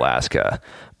comes to Alaska.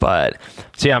 But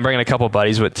so yeah, I'm bringing a couple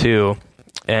buddies with too,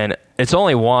 and it's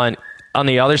only one on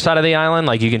the other side of the island.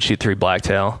 Like you can shoot 3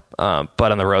 blacktail,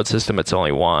 but on the road system it's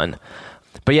only 1.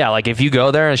 But yeah, like if you go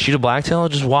there and shoot a blacktail,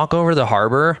 just walk over to the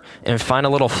harbor and find a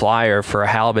little flyer for a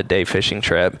halibut day fishing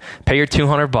trip. Pay your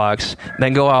 $200,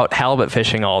 then go out halibut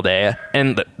fishing all day.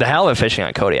 And the halibut fishing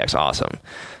on Kodiak's awesome.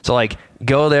 So like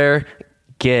go there,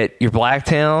 get your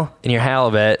blacktail and your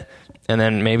halibut, and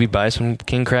then maybe buy some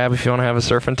king crab if you want to have a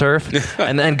surf and turf.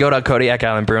 And then go to Kodiak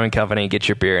Island Brewing Company, get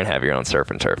your beer, and have your own surf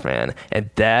and turf, man.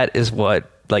 And that is what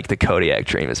like the Kodiak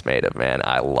dream is made of, man.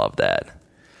 I love that.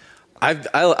 I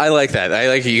like that. I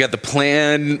like it. You got the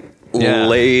plan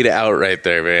laid out right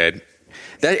there, man.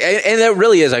 That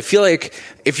really is. I feel like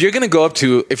if you're going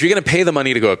to pay the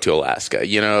money to go up to Alaska,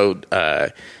 you know,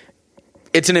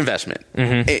 it's an investment.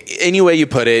 Any way you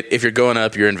put it, if you're going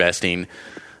up, you're investing.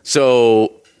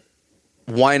 So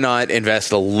why not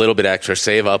invest a little bit extra,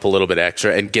 save up a little bit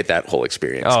extra, and get that whole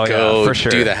experience? Go for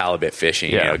sure. Do the halibut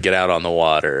fishing. You know, get out on the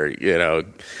water. You know,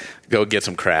 go get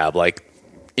some crab. Like.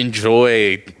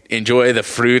 Enjoy the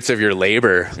fruits of your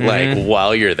labor, like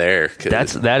while you're there.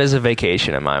 That is a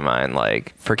vacation in my mind.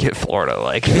 Like, forget Florida.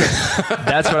 Like,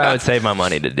 that's what I would save my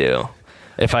money to do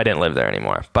if I didn't live there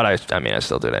anymore. But I mean, I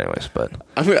still do it anyways. But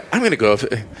I'm gonna go.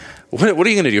 What are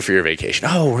you gonna do for your vacation?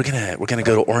 Oh, we're gonna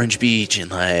go to Orange Beach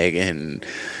and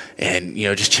you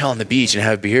know, just chill on the beach and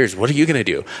have beers. What are you gonna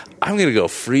do? I'm gonna go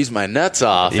freeze my nuts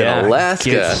off in Alaska.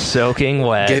 Get soaking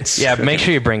wet. Make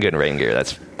sure you bring good rain gear.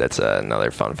 That's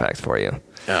another fun fact for you.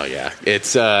 Oh yeah,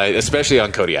 it's especially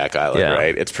on Kodiak Island,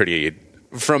 right? It's pretty.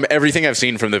 From everything I've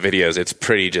seen from the videos, it's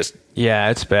pretty just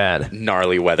it's bad,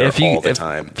 gnarly weather all the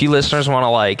time. If you listeners want to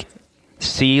like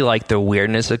see like the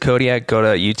weirdness of Kodiak, go to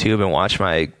YouTube and watch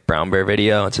my brown bear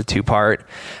video. It's a 2-part.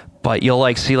 But you'll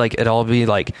like see like it'll be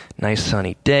like nice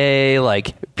sunny day,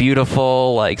 like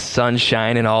beautiful, like sun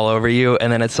shining all over you,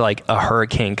 and then it's like a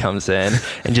hurricane comes in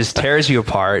and just tears you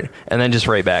apart, and then just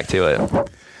right back to it.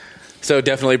 So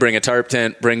definitely bring a tarp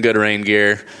tent, bring good rain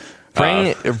gear,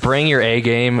 bring your A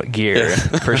game gear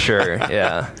for sure.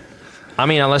 Yeah, I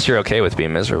mean unless you're okay with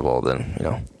being miserable, then you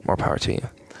know more power to you.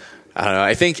 I don't know.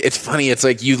 I think it's funny. It's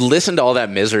like you listen to all that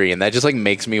misery, and that just like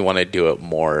makes me want to do it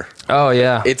more. Oh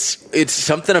yeah, it's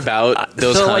something about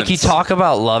those. So hunts. like you talk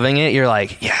about loving it, you're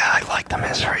like, yeah, I like the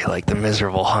misery, like the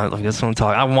miserable hunt. Like that's what I'm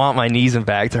talking. I want my knees and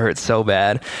back to hurt so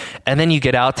bad, and then you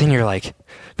get out there and you're like,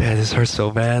 man, this hurts so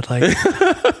bad. Like,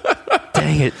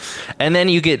 dang it. And then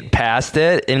you get past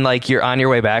it, and like you're on your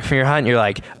way back from your hunt, and you're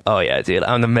like, oh yeah, dude,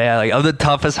 I'm the man. Like I'm the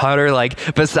toughest hunter.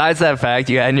 Like besides that fact,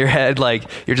 you had in your head, like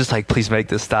you're just like, please make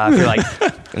this stop. You're like,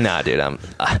 nah, dude, I'm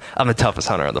the toughest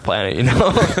hunter on the planet. You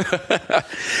know.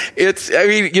 I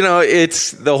mean, you know,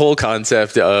 it's the whole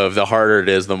concept of the harder it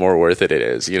is, the more worth it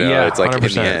is. You know, it's like 100%.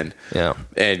 In the end. Yeah.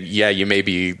 And yeah, you may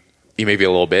be a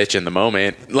little bitch in the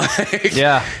moment. Like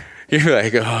You're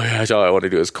like, oh gosh, all I want to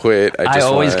do is quit. I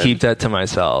always keep that to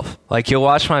myself. Like, you'll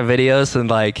watch my videos and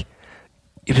like,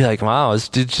 you'll be like, wow, this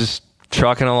dude's just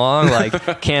trucking along,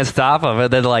 like can't stop him.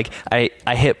 And then like I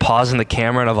hit pause in the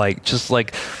camera and I'm like just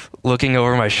like looking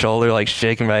over my shoulder, like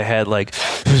shaking my head, like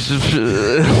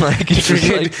like you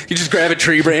just grab a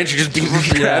tree branch, you just beat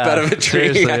the crap out of a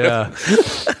tree.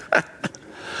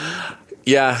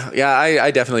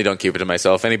 I definitely don't keep it to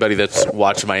myself. Anybody that's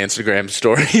watched my Instagram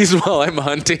stories while I'm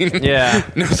hunting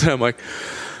knows that I'm like,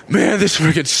 man, this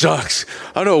freaking sucks.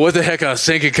 I don't know what the heck I was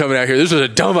thinking coming out here. This was a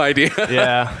dumb idea.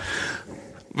 Yeah.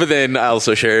 But then I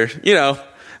also share,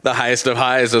 the highest of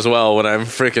highs as well when I'm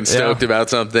freaking stoked about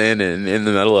something and in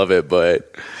the middle of it.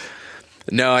 But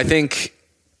no, I think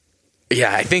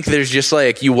there's just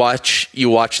like you watch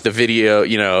the video,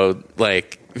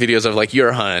 like videos of like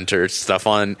your hunt or stuff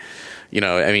on,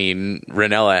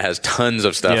 Ranella has tons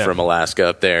of stuff from Alaska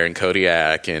up there and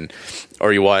Kodiak,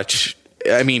 or you watch,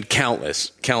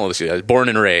 countless, Born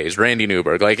and Raised, Randy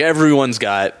Newberg, like everyone's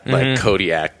got like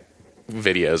Kodiak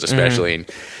videos, especially, and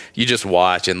you just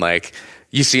watch and like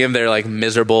you see them, they're like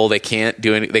miserable, they can't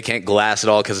do anything, they can't glass at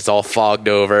all because it's all fogged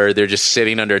over, they're just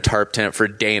sitting under a tarp tent for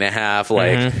a day and a half,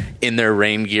 like in their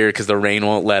rain gear because the rain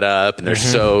won't let up and they're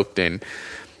soaked and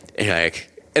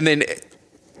then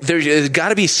there's got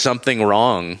to be something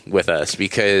wrong with us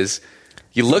because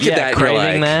you look at that and you're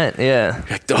like, you're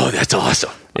like, oh, that's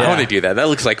awesome. I want to do that. That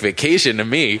looks like vacation to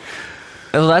me.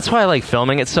 Well, that's why I like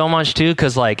filming it so much too,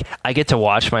 because like I get to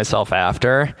watch myself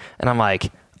after, and I'm like,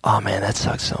 oh man, that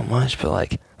sucks so much. But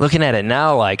like looking at it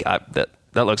now, like that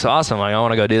looks awesome. Like I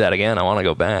want to go do that again. I want to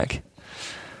go back,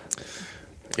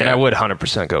 and I would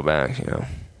 100% go back. I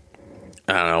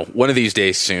don't know. One of these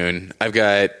days soon, I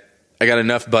got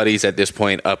enough buddies at this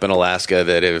point up in Alaska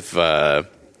that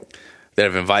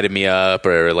have invited me up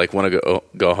or like want to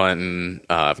go hunting.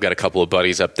 I've got a couple of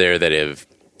buddies up there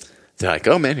they're like,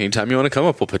 oh man, anytime you want to come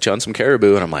up, we'll put you on some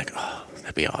caribou. And I'm like, oh,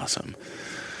 that'd be awesome.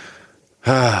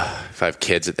 If I have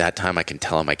kids at that time, I can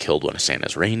tell them I killed one of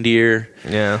Santa's reindeer.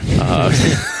 Yeah.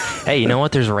 Hey, you know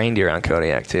what? There's reindeer on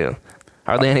Kodiak too.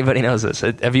 Hardly anybody knows this.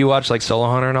 Have you watched like Solo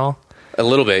Hunter and all? A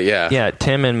little bit, yeah. Yeah,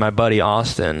 Tim and my buddy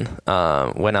Austin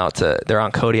went out they're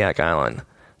on Kodiak Island.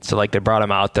 So like they brought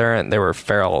them out there and they were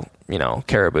feral,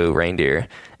 caribou, reindeer,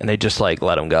 and they just like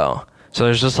let them go. So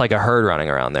there's just like a herd running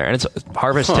around there, and it's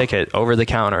harvest ticket over the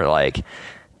counter. Like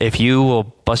if you will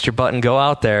bust your butt and go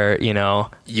out there,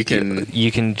 you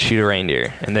can shoot a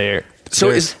reindeer, and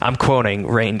I'm quoting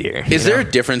reindeer. Is there a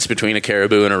difference between a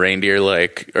caribou and a reindeer?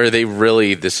 Like, are they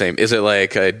really the same? Is it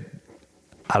like I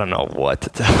don't know what to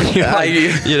tell you.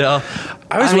 I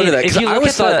always wondered that because I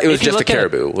always thought it was just a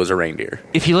caribou was a reindeer.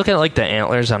 If you look at like the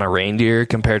antlers on a reindeer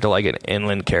compared to like an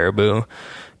inland caribou,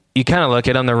 you kind of look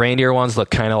at them. The reindeer ones look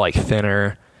kind of like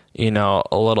thinner, a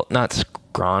little not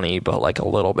scrawny, but like a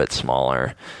little bit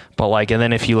smaller. But like, and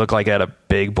then if you look like at a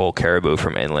big bull caribou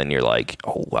from inland, you're like,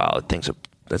 oh wow,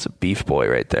 that's a beef boy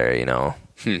right there.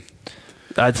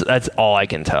 That's all I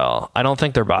can tell. I don't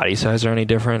think their body size are any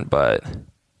different, but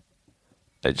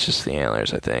it's just the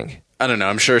antlers, I think. I don't know.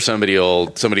 I'm sure somebody will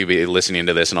be listening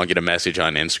to this, and I'll get a message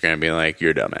on Instagram being like,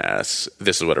 "You're a dumbass.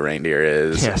 This is what a reindeer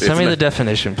is." Yeah, send me the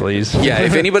definition, please. Yeah,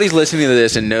 if anybody's listening to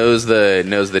this and knows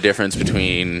the difference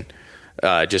between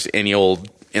just any old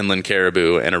inland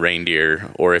caribou and a reindeer,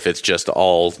 or if it's just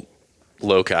all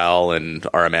locale and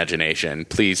our imagination,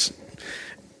 please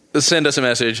send us a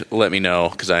message. Let me know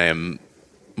because I am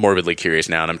morbidly curious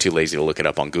now, and I'm too lazy to look it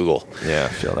up on Google. Yeah, I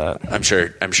feel that.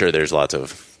 I'm sure there's lots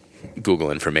of Google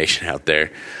information out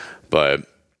there, but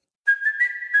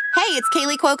hey, it's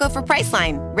Kaylee Cuoco for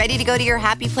Priceline. Ready to go to your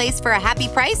happy place for a happy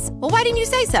price? Well, why didn't you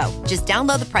say so? Just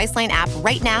download the Priceline app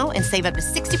right now and save up to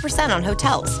 60% on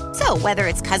hotels. So whether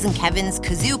it's Cousin Kevin's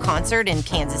Kazoo Concert in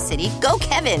Kansas City, go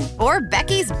Kevin, or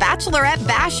Becky's Bachelorette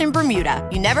Bash in Bermuda,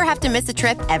 you never have to miss a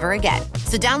trip ever again.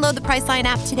 So download the Priceline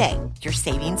app today. Your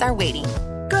savings are waiting.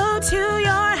 Go to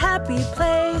your happy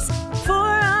place for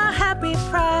a happy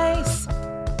price.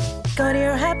 Go to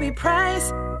your happy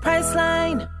price,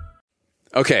 Priceline.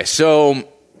 Okay, so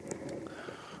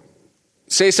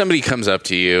say somebody comes up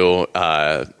to you,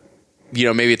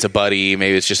 maybe it's a buddy,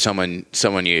 maybe it's just someone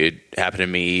you happen to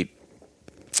meet,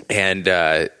 and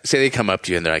say they come up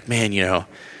to you and they're like, man,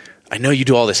 I know you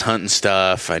do all this hunting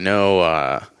stuff. I know,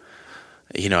 I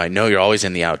know you're always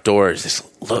in the outdoors. This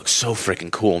looks so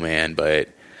freaking cool, man, but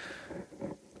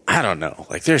I don't know.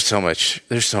 Like there's so much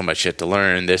shit to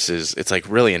learn. It's like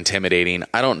really intimidating.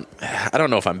 I don't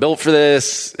know if I'm built for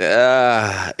this.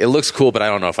 It looks cool, but I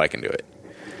don't know if I can do it.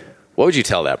 What would you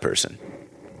tell that person?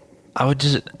 I would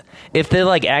just, if they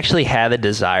like actually had a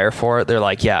desire for it, they're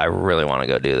like, yeah, I really want to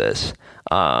go do this.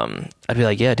 I'd be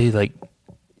like, yeah, dude, like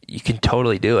you can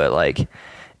totally do it. Like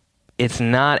it's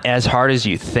not as hard as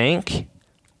you think.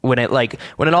 When it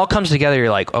all comes together, you're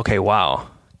like, okay, wow,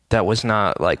 that was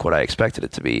not like what I expected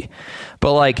it to be.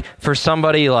 But like for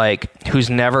somebody like who's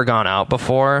never gone out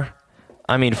before,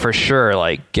 I mean, for sure,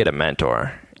 like get a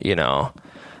mentor, you know.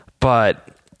 But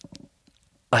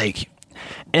like,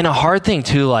 and a hard thing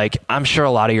too, like I'm sure a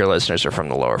lot of your listeners are from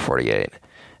the lower 48,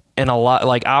 and a lot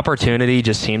like opportunity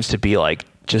just seems to be like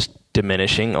just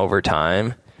diminishing over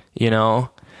time, you know.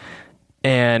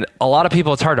 And a lot of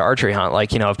people, it's hard to archery hunt.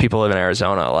 Like, you know, if people live in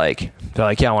Arizona, like they're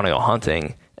like, yeah, I want to go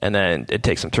hunting, and then it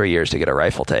takes them 3 years to get a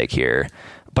rifle tag here,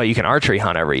 but you can archery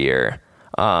hunt every year.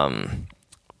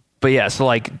 But yeah, so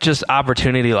like just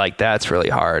opportunity like that's really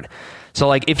hard. So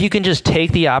like if you can just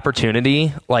take the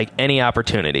opportunity, like any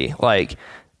opportunity, like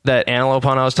that antelope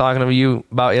hunt I was talking to you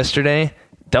about yesterday,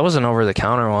 that was an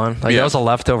over-the-counter one. Like that was a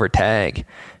leftover tag,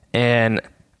 and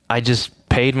I just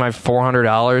paid my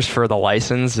 $400 for the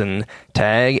license and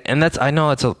tag, and I know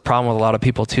that's a problem with a lot of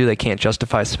people too. They can't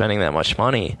justify spending that much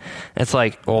money. It's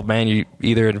like, well, man, you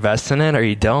either invest in it or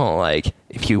you don't. Like,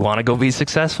 if you want to go be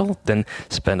successful, then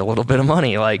spend a little bit of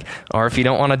money. Like, or if you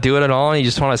don't want to do it at all and you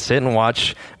just want to sit and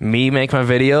watch me make my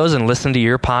videos and listen to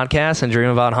your podcast and dream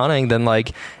about hunting, then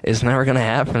like it's never gonna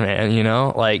happen, man. You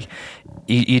know, like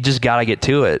you just gotta get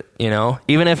to it. You know,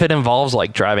 even if it involves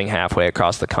like driving halfway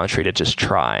across the country to just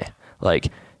try.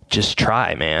 Like, just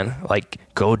try, man. Like,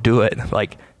 go do it.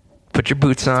 Like, put your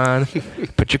boots on,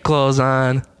 put your clothes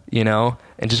on, you know,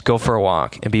 and just go for a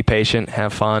walk and be patient,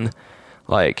 have fun.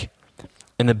 Like,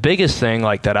 and the biggest thing,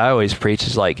 like, that I always preach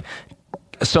is, like,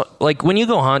 so, like, when you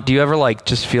go hunt, do you ever, like,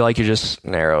 just feel like you're just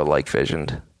narrow, like,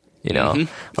 visioned, you know?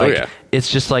 Mm-hmm. Like,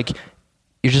 it's just, like,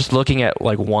 you're just looking at,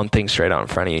 like, one thing straight out in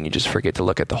front of you, and you just forget to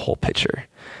look at the whole picture.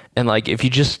 And, like, if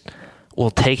you just will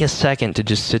take a second to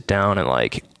just sit down and,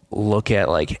 like, look at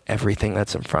like everything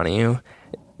that's in front of you,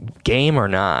 game or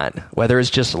not, whether it's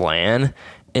just land,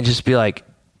 and just be like,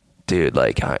 dude,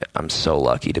 like I'm so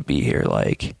lucky to be here.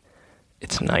 Like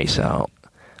it's nice out.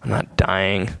 I'm not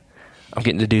dying. I'm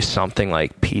getting to do something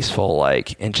like peaceful,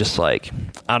 like, and just like,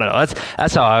 I don't know.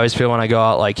 That's how I always feel when I go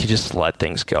out. Like you just let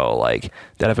things go, like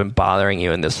that have been bothering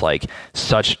you in this like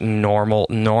such normal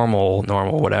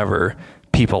whatever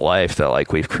people life that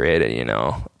like we've created, you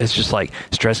know. It's just like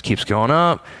stress keeps going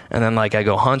up, and then like I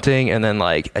go hunting, and then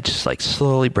like I just like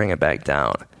slowly bring it back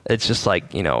down. It's just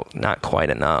like, you know, not quite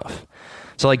enough.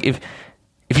 So like if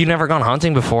you've never gone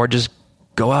hunting before, just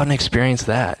go out and experience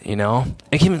that, you know.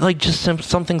 It can like just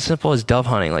something simple as dove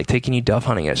hunting, like taking you dove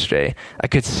hunting yesterday. I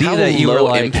could see that you were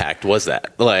like, impact was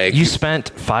that? Like you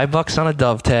spent $5 on a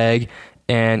dove tag,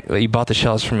 and you bought the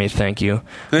shells for me, thank you.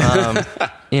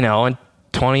 You know, and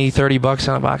 $20-$30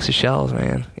 on a box of shells,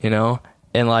 man, you know.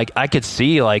 And like I could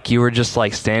see like you were just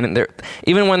like standing there,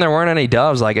 even when there weren't any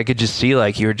doves, like I could just see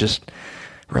like you were just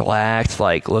relaxed,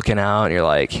 like looking out, and you're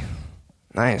like,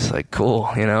 nice, like cool,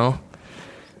 you know.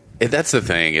 That's the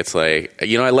thing. It's like,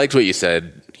 you know, I liked what you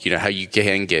said, you know, how you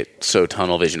can get so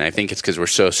tunnel vision. I think it's because we're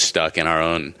so stuck in our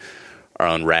own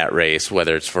rat race,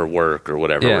 whether it's for work or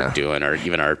whatever we're doing, or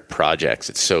even our projects.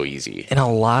 It's so easy. And a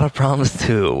lot of problems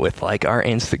too with like our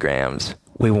Instagrams.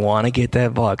 We want to get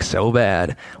that buck so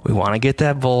bad. We want to get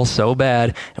that bull so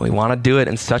bad, and we want to do it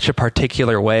in such a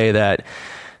particular way that,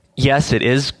 yes, it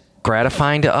is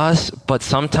gratifying to us, but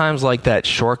sometimes like that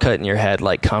shortcut in your head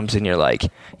like comes and you're like,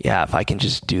 yeah, if I can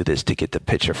just do this to get the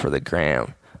picture for the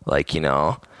gram, like, you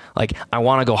know, like I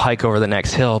want to go hike over the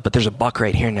next hill, but there's a buck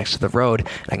right here next to the road,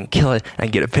 and I can kill it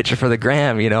and get a picture for the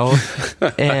gram, you know.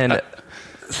 And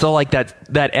so like that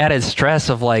added stress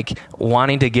of like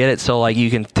wanting to get it so like you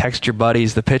can text your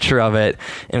buddies the picture of it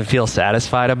and feel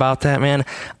satisfied about that, man,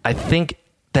 I think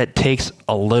that takes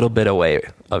a little bit away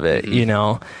of it, you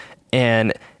know.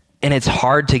 And it's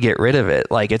hard to get rid of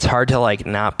it. Like it's hard to like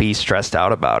not be stressed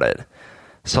out about it.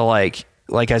 So like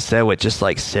I said, with just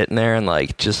like sitting there and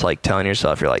like just like telling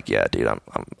yourself, you're like, yeah, dude,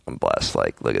 I'm blessed.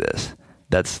 Like, look at this.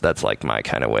 That's like my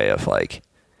kind of way of like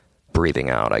breathing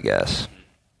out, I guess.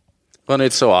 Well, and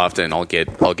it's so often I'll get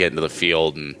into the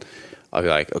field and I'll be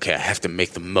like, okay, I have to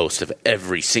make the most of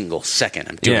every single second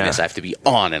I'm doing this. I have to be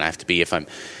on, and I have to be, if I'm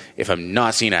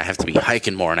not seeing it, I have to be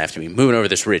hiking more, and I have to be moving over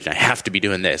this ridge, and I have to be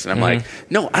doing this. And I'm like,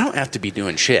 no, I don't have to be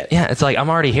doing shit. Yeah, it's like I'm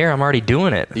already here. I'm already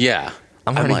doing it. Yeah.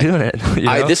 I'm already doing it. You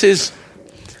know? This is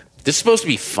supposed to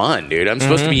be fun, dude. I'm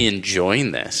supposed to be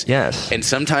enjoying this. Yes. And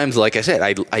sometimes, like I said,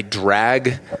 I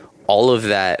drag all of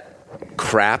that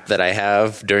crap that I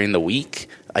have during the week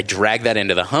I drag that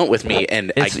into the hunt with me,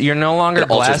 and you're no longer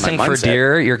glassing for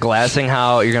deer. You're glassing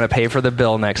how you're going to pay for the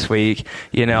bill next week.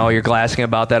 You know, you're glassing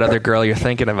about that other girl you're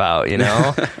thinking about. You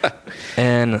know,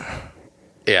 and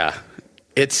yeah,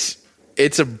 it's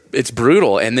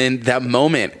brutal. And then that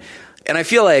moment, and I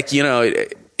feel like, you know,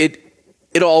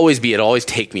 it'll always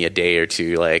take me a day or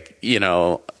two, like, you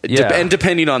know, and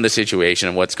depending on the situation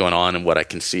and what's going on and what I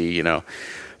can see, you know.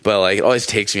 But like, it always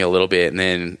takes me a little bit, and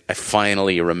then I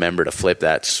finally remember to flip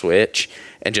that switch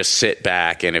and just sit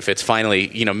back. And if it's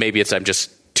finally, you know, maybe I'm just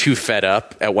too fed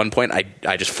up at one point,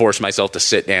 I just force myself to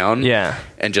sit down,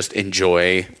 and just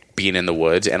enjoy being in the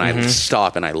woods. And I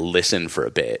stop and I listen for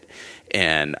a bit,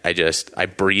 and I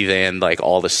breathe in like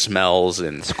all the smells,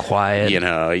 and it's quiet. You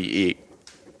know, you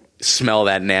smell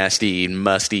that nasty,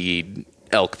 musty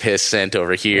elk piss scent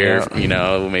over here. You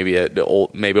know, maybe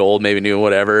old, maybe new,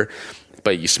 whatever.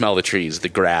 But you smell the trees, the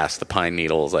grass, the pine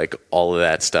needles, like all of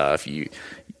that stuff. You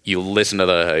listen to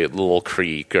the little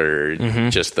creak or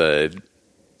just the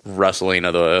rustling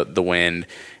of the wind,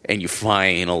 and you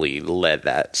finally let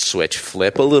that switch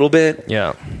flip a little bit.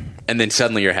 Yeah. And then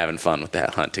suddenly you're having fun with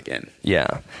that hunt again.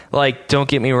 Yeah. Like, don't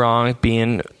get me wrong,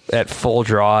 being at full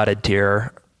draw at a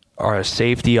deer or a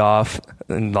safety off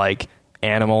and like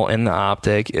animal in the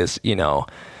optic is, you know,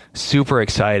 super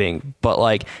exciting. But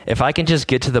like, if I can just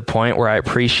get to the point where I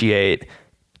appreciate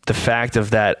the fact of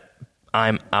that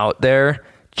I'm out there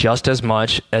just as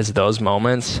much as those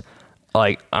moments,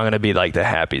 like, I'm going to be like the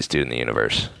happiest dude in the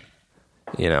universe,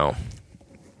 you know?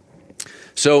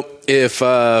 So if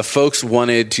folks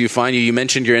wanted to find you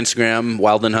mentioned your Instagram,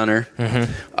 Wildland Hunter.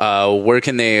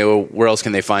 Where else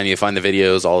can they find you? Find the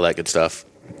videos, all that good stuff.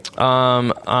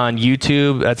 On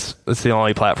YouTube, that's the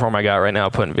only platform I got right now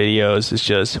putting videos. It's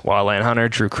just Wildland Hunter,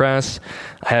 Drew Kress.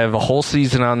 I have a whole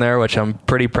season on there, which I'm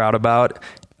pretty proud about.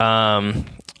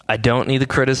 I don't need the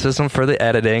criticism for the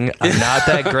editing. I'm not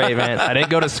that great, man. I didn't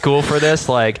go to school for this.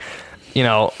 Like, you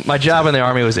know, my job in the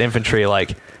Army was infantry,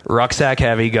 like rucksack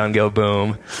heavy, gun go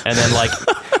boom. And then like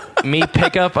me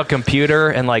pick up a computer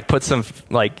and like put some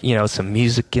like, you know, some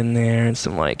music in there and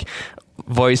some like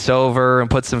voiceover and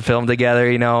put some film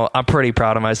together. You know, I'm pretty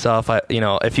proud of myself. You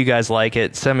know, if you guys like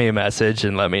it, send me a message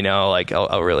and let me know. Like,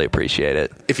 I'll really appreciate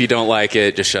it. If you don't like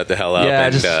it, just shut the hell up. Yeah,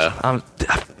 and, I'm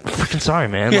freaking sorry,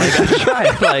 man. Like, I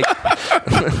tried. Like,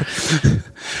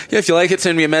 yeah, if you like it,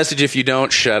 send me a message. If you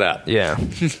don't, shut up. Yeah,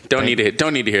 don't need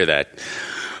to hear that.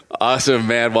 Awesome,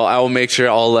 man. Well, I will make sure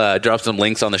I'll drop some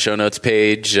links on the show notes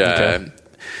page. Okay.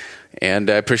 And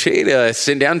I appreciate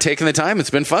sitting down and taking the time. It's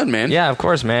been fun, man. Yeah, of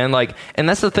course, man. Like, and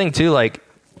that's the thing too. Like,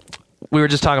 we were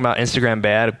just talking about Instagram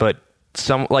bad, but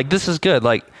this is good.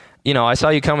 Like, you know, I saw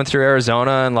you coming through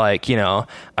Arizona, and like, you know,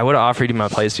 I would have offered you my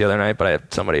place the other night, but I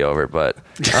had somebody over. But,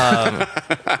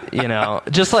 you know,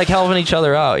 just like helping each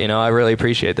other out. You know, I really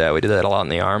appreciate that. We did that a lot in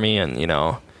the Army, and you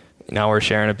know, now we're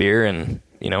sharing a beer, and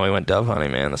you know, we went dove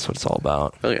hunting, man. That's what it's all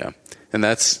about. Oh yeah, and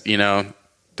that's, you know,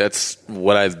 that's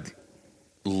what I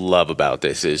love about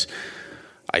this is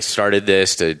I started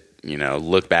this to, you know,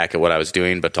 look back at what I was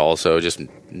doing, but to also just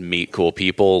meet cool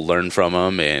people, learn from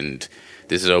them, and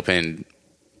this has opened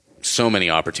so many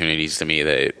opportunities to me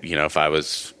that, you know, if I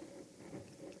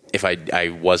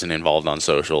wasn't involved on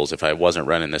socials, if I wasn't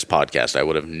running this podcast, I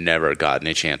would have never gotten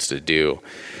a chance to do.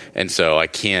 And so I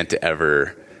can't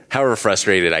ever, however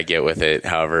frustrated I get with it,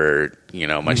 however, you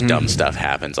know, much dumb stuff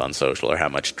happens on social or how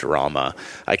much drama,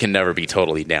 I can never be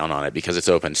totally down on it because it's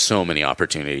opened so many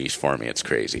opportunities for me. It's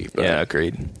crazy. But, yeah,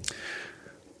 agreed.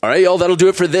 All right, y'all, that'll do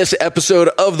it for this episode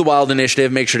of The Wild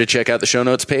Initiative. Make sure to check out the show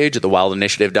notes page at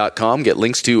thewildinitiative.com. Get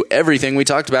links to everything we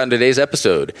talked about in today's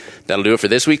episode. That'll do it for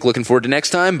this week. Looking forward to next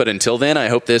time. But until then, I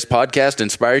hope this podcast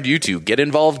inspired you to get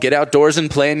involved, get outdoors, and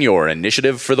plan your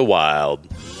initiative for the wild.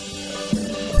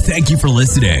 Thank you for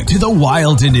listening to The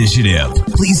Wild Initiative.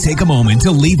 Please take a moment to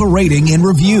leave a rating and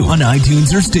review on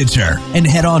iTunes or Stitcher, and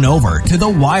head on over to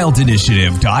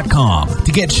thewildinitiative.com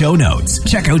to get show notes,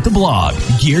 check out the blog,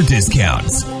 gear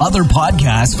discounts, other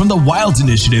podcasts from the Wild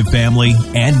Initiative family,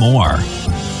 and more.